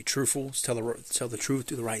 Let's be truthful. Let's tell the truth,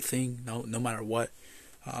 do the right thing, no matter what.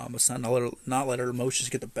 Let's not let our emotions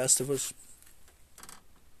get the best of us.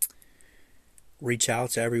 Reach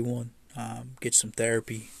out to everyone. Get some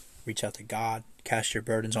therapy. Reach out to God. Cast your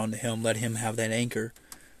burdens onto Him. Let Him have that anchor.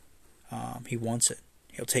 He wants it.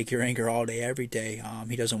 He'll take your anger all day, every day.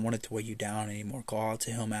 He doesn't want it to weigh you down anymore. Call out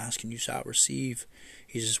to Him, ask, and you shall receive.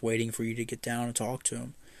 He's just waiting for you to get down and talk to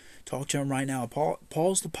Him. Talk to Him right now.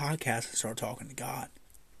 Pause the podcast and start talking to God.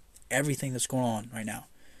 Everything that's going on right now.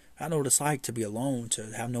 I know what it's like to be alone,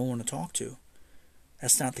 to have no one to talk to.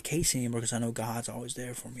 That's not the case anymore because I know God's always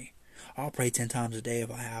there for me. I'll pray 10 times a day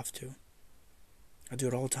if I have to. I do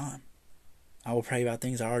it all the time. I will pray about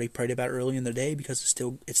things I already prayed about early in the day because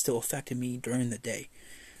it's still affecting me during the day.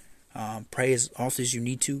 Pray as often as you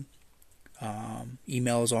need to.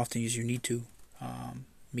 Email as often as you need to.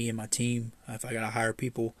 Me and my team, if I gotta hire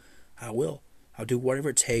people, I will. I'll do whatever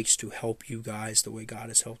it takes to help you guys the way God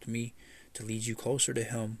has helped me, to lead you closer to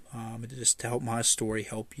Him, just to help my story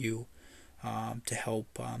help you, to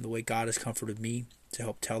help the way God has comforted me, to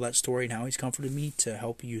help tell that story and how He's comforted me, to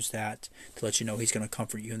help use that to let you know He's going to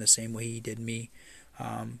comfort you in the same way He did me.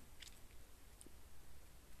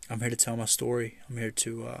 I'm here to tell my story. I'm here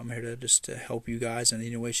to just to help you guys in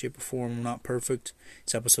any way, shape, or form. I'm not perfect.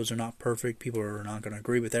 These episodes are not perfect. People are not going to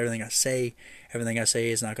agree with everything I say. Everything I say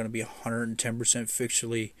is not going to be 110%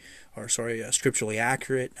 scripturally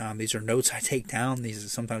accurate. These are notes I take down. These are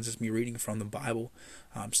sometimes just me reading from the Bible.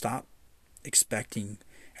 Stop expecting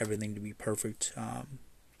everything to be perfect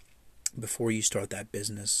before you start that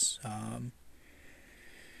business.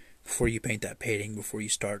 Before you paint that painting. Before you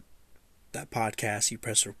start that podcast, you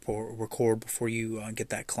press record before you get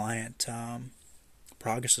that client.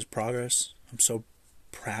 Progress is progress. I'm so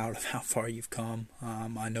proud of how far you've come.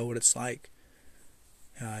 I know what it's like.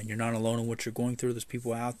 You're not alone in what you're going through. There's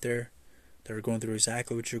people out there that are going through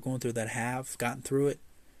exactly what you're going through, that have gotten through it.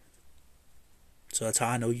 So that's how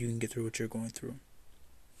I know you can get through what you're going through.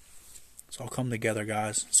 Let's all come together,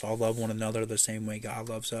 guys. Let's all love one another the same way God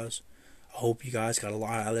loves us. I hope you guys got a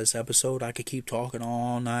lot out of this episode. I could keep talking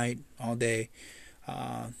all night, all day.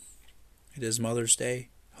 It is Mother's Day.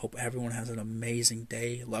 I hope everyone has an amazing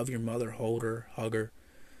day. Love your mother. Hold her. Hug her.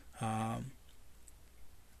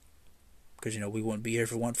 Because, we wouldn't be here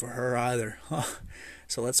if it weren't for her either.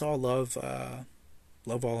 So let's all love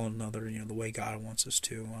all another, the way God wants us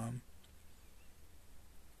to.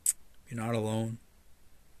 You're not alone.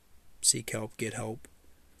 Seek help. Get help.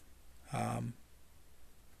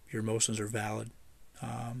 Your emotions are valid.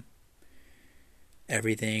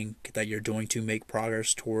 Everything that you're doing to make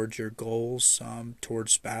progress towards your goals,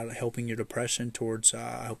 towards helping your depression, towards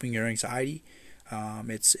helping your anxiety,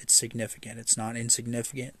 it's significant. It's not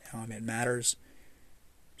insignificant. It matters.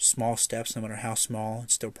 Small steps, no matter how small,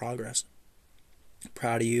 it's still progress. I'm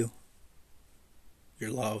proud of you.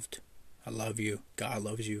 You're loved. I love you. God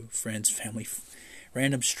loves you. Friends, family,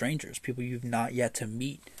 random strangers, people you've not yet to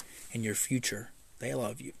meet in your future, they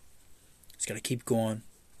love you. Just got to keep going.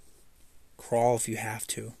 Crawl if you have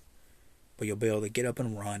to. But you'll be able to get up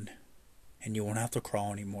and run. And you won't have to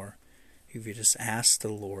crawl anymore. If you just ask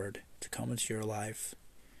the Lord to come into your life,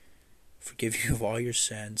 forgive you of all your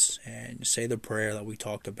sins, and say the prayer that we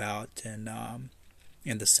talked about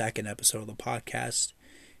in the second episode of the podcast.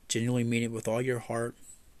 Genuinely mean it with all your heart.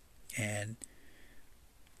 And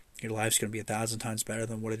your life's going to be 1,000 times better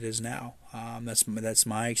than what it is now. That's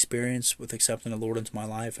my experience with accepting the Lord into my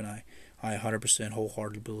life, and I 100%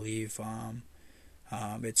 wholeheartedly believe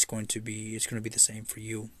it's going to be the same for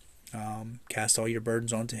you. Cast all your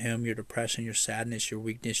burdens onto Him, your depression, your sadness, your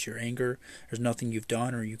weakness, your anger. There's nothing you've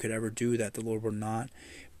done or you could ever do that the Lord will not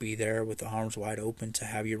be there with the arms wide open to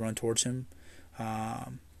have you run towards Him.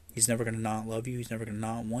 He's never going to not love you. He's never going to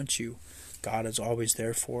not want you. God is always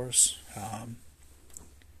there for us.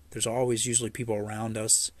 There's always usually people around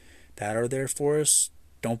us that are there for us.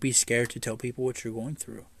 Don't be scared to tell people what you're going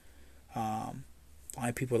through.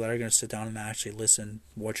 Find people that are going to sit down and actually listen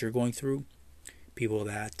what you're going through. People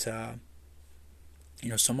that,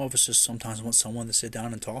 some of us just sometimes want someone to sit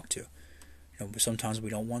down and talk to. Sometimes we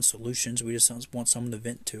don't want solutions. We just want someone to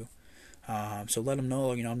vent to. So let them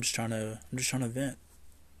know, I'm just trying to vent.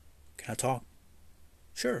 Can I talk?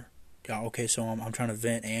 Sure. Yeah, okay, so I'm trying to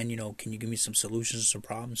vent, and, can you give me some solutions to some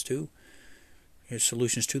problems too? Here's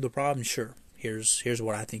solutions to the problem? Sure. Here's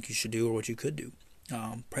what I think you should do or what you could do.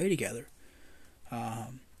 Pray together. There's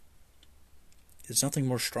nothing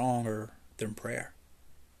more stronger than prayer,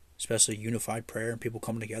 especially unified prayer and people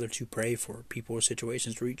coming together to pray for people or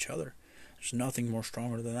situations or each other. There's nothing more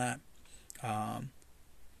stronger than that. I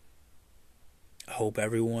hope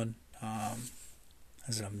everyone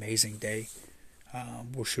has an amazing day.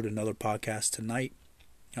 We'll shoot another podcast tonight.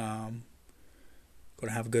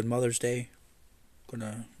 Gonna have a good Mother's Day. We're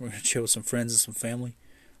gonna chill with some friends and some family.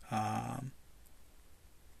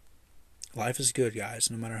 Life is good, guys.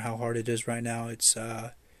 No matter how hard it is right now, it's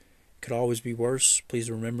could always be worse. Please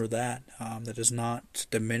remember that. That does not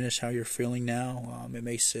diminish how you're feeling now. It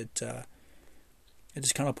makes it. It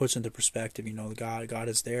just kind of puts into perspective. God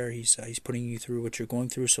is there. He's putting you through what you're going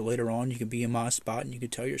through, so later on you can be in my spot and you can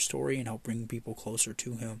tell your story and help bring people closer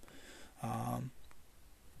to Him.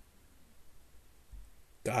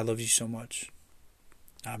 God loves you so much.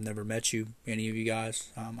 I've never met you, any of you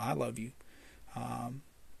guys. I love you.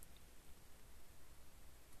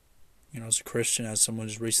 As a Christian, as someone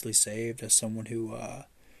who's recently saved, as someone who,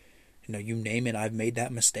 you name it, I've made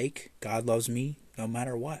that mistake. God loves me no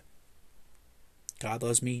matter what. God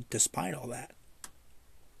loves me despite all that.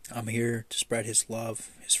 I'm here to spread His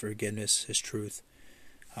love, His forgiveness, His truth,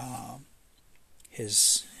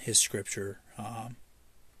 His Scripture.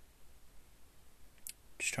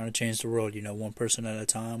 Just trying to change the world, one person at a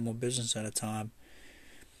time, one business at a time.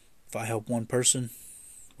 If I help one person,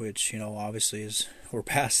 which, obviously we're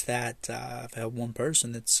past that. If I help one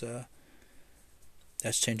person, that's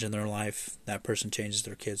changing their life. That person changes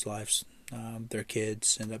their kids' lives. Their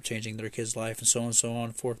kids end up changing their kids' life, and so on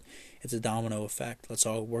and forth. It's a domino effect. Let's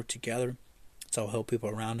all work together. Let's all help people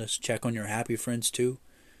around us. Check on your happy friends too.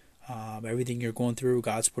 Everything you're going through,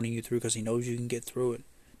 God's putting you through because He knows you can get through it.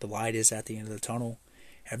 The light is at the end of the tunnel.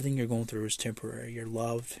 Everything you're going through is temporary. You're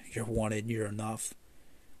loved. You're wanted. You're enough.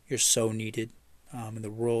 You're so needed. And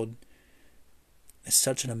the world is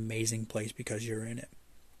such an amazing place because you're in it.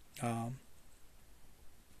 I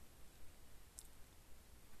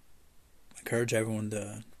encourage everyone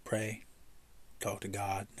to pray, talk to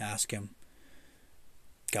God, ask Him,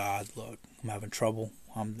 God, look, I'm having trouble.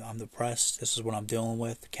 I'm depressed. This is what I'm dealing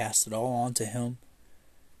with. Cast it all onto Him.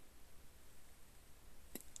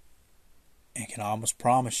 And can almost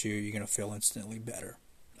promise you're going to feel instantly better.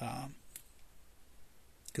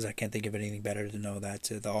 Because I can't think of anything better to know that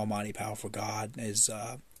the Almighty, powerful God is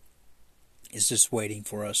just waiting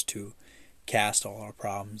for us to cast all our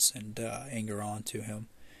problems and anger onto Him.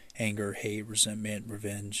 Anger, hate, resentment,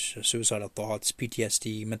 revenge, suicidal thoughts,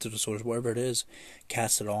 PTSD, mental disorders, whatever it is,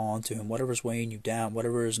 cast it all onto Him. Whatever's weighing you down,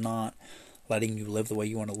 whatever is not letting you live the way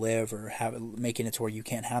you want to live, or making it to where you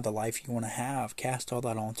can't have the life you want to have, cast all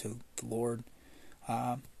that onto the Lord,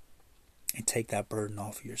 and take that burden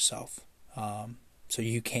off of yourself. So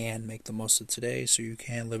you can make the most of today, so you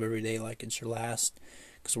can live every day like it's your last,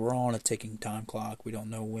 because we're all on a ticking time clock. We don't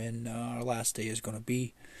know when our last day is going to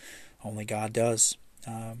be. Only God does.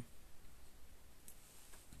 We're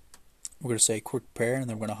going to say a quick prayer, and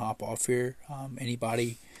then we're going to hop off here.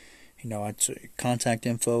 Anybody, contact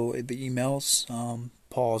info, the emails,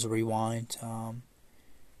 pause, rewind. I'll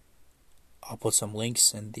put some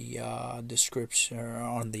links in the description or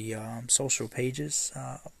on the social pages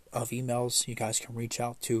of emails you guys can reach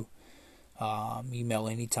out to. Email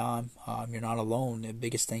anytime. You're not alone. The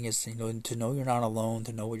biggest thing is to know you're not alone,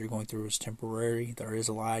 to know what you're going through is temporary. There is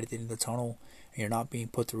a light at the end of the tunnel, and you're not being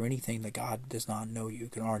put through anything that God does not know you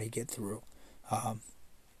can already get through.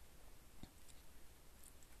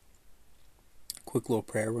 Quick little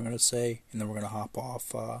prayer we're going to say, and then we're going to hop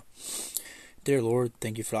off. Dear Lord,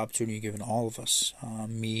 thank you for the opportunity you've given all of us,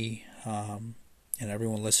 me, and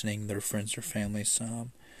everyone listening, their friends, their families,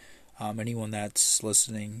 anyone that's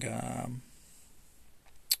listening,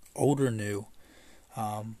 old or new.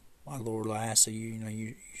 My Lord, I ask that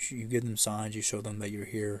you give them signs, you show them that you're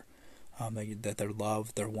here, that they're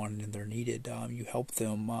loved, they're wanted, and they're needed. You help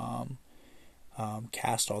them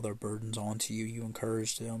cast all their burdens onto you. You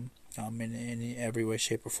encourage them in every way,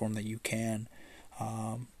 shape, or form that you can.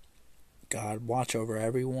 God, watch over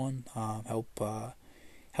everyone.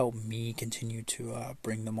 Help me continue to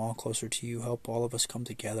bring them all closer to you. Help all of us come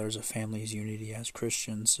together as a family, as unity, as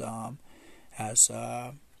Christians, as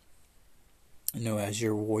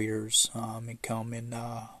your warriors, and come and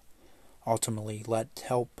ultimately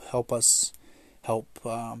help us help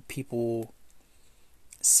people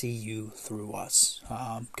see you through us.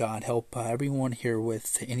 God, help everyone here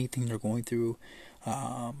with anything they're going through.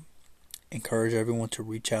 Encourage everyone to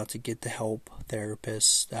reach out to get the help,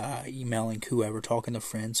 therapists, emailing whoever, talking to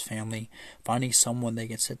friends, family, finding someone they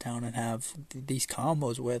can sit down and have these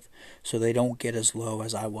combos with, so they don't get as low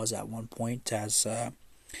as I was at one point, as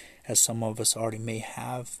some of us already may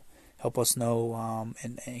have. Help us know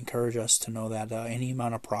and encourage us to know that any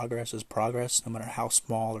amount of progress is progress, no matter how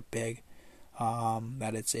small or big.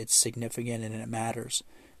 That it's significant and it matters.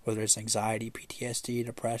 Whether it's anxiety, PTSD,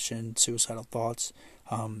 depression, suicidal thoughts,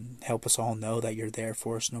 help us all know that you're there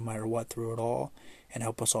for us no matter what through it all, and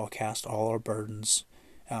help us all cast all our burdens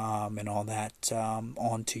and all that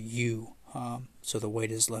onto you. So the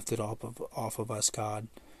weight is lifted off of us, God.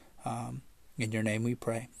 In your name we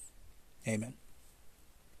pray. Amen.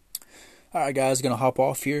 All right, guys, gonna hop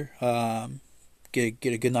off here. Get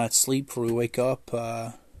a good night's sleep before we wake up.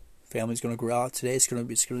 Family's gonna grill out today. It's gonna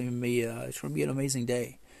be an amazing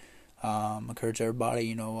day. Encourage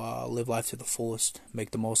everybody, live life to the fullest.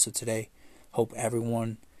 Make the most of today. Hope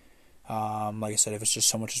everyone, like I said, if it's just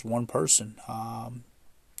so much as one person,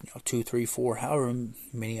 2, 3, 4, however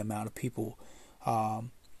many amount of people,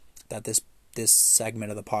 that this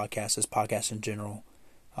segment of the podcast, this podcast in general,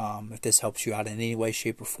 if this helps you out in any way,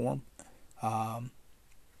 shape, or form,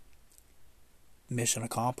 mission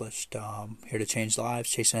accomplished. Here to change lives,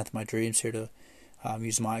 chasing after my dreams. Here to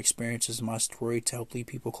use my experiences and my story to help lead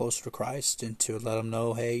people closer to Christ and to let them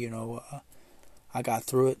know, hey, I got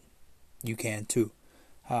through it. You can too.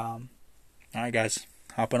 All right, guys,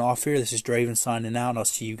 hopping off here. This is Draven signing out. I'll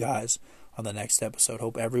see you guys on the next episode.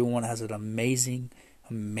 Hope everyone has an amazing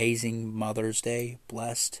Mother's Day.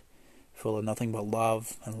 Blessed, full of nothing but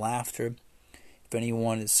love and laughter. If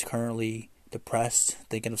anyone is currently depressed,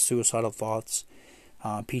 thinking of suicidal thoughts,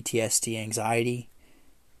 PTSD, anxiety,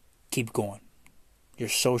 keep going. You're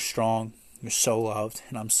so strong. You're so loved,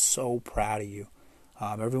 and I'm so proud of you.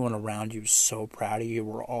 Everyone around you is so proud of you.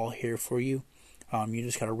 We're all here for you. You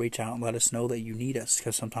just got to reach out and let us know that you need us,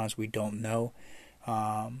 because sometimes we don't know,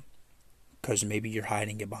 because maybe you're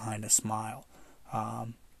hiding it behind a smile.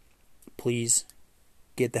 Please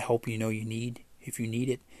get the help you need. If you need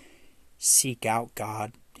it, seek out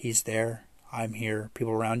God. He's there. I'm here.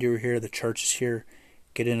 People around you are here. The church is here.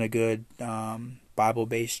 Get in a good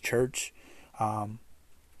Bible-based church.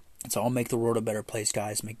 Let's all make the world a better place,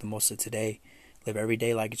 guys. Make the most of today. Live every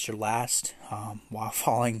day like it's your last, while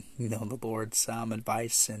following, the Lord's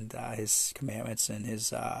advice and His commandments and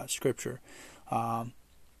His Scripture.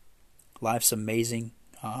 Life's amazing.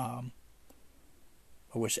 I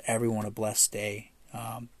wish everyone a blessed day.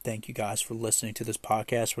 Thank you guys for listening to this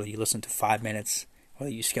podcast. Whether you listen to 5 minutes,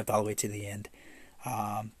 whether you skipped all the way to the end,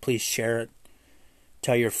 please share it.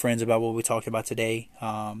 Tell your friends about what we talked about today.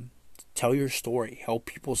 Tell your story. Help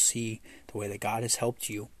people see the way that God has helped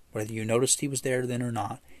you. Whether you noticed He was there then or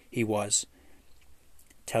not, He was.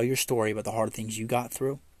 Tell your story about the hard things you got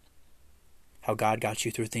through. How God got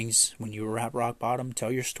you through things when you were at rock bottom.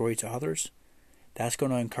 Tell your story to others. That's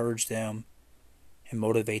going to encourage them and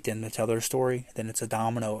motivate them to tell their story. Then it's a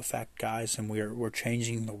domino effect, guys, and we're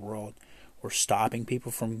changing the world. We're stopping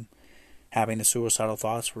people from having the suicidal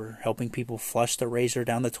thoughts. We're helping people flush the razor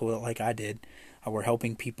down the toilet like I did. We're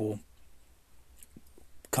helping people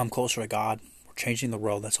come closer to God. We're changing the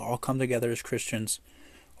world. Let's all come together as Christians,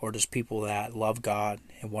 or just people that love God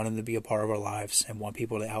and want Him to be a part of our lives and want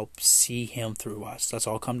people to help see Him through us. Let's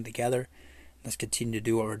all come together. Let's continue to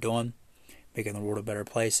do what we're doing, making the world a better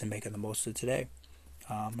place and making the most of today.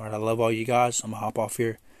 All right, I love all you guys. I'm going to hop off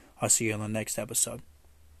here. I'll see you on the next episode.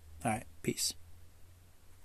 All right, peace.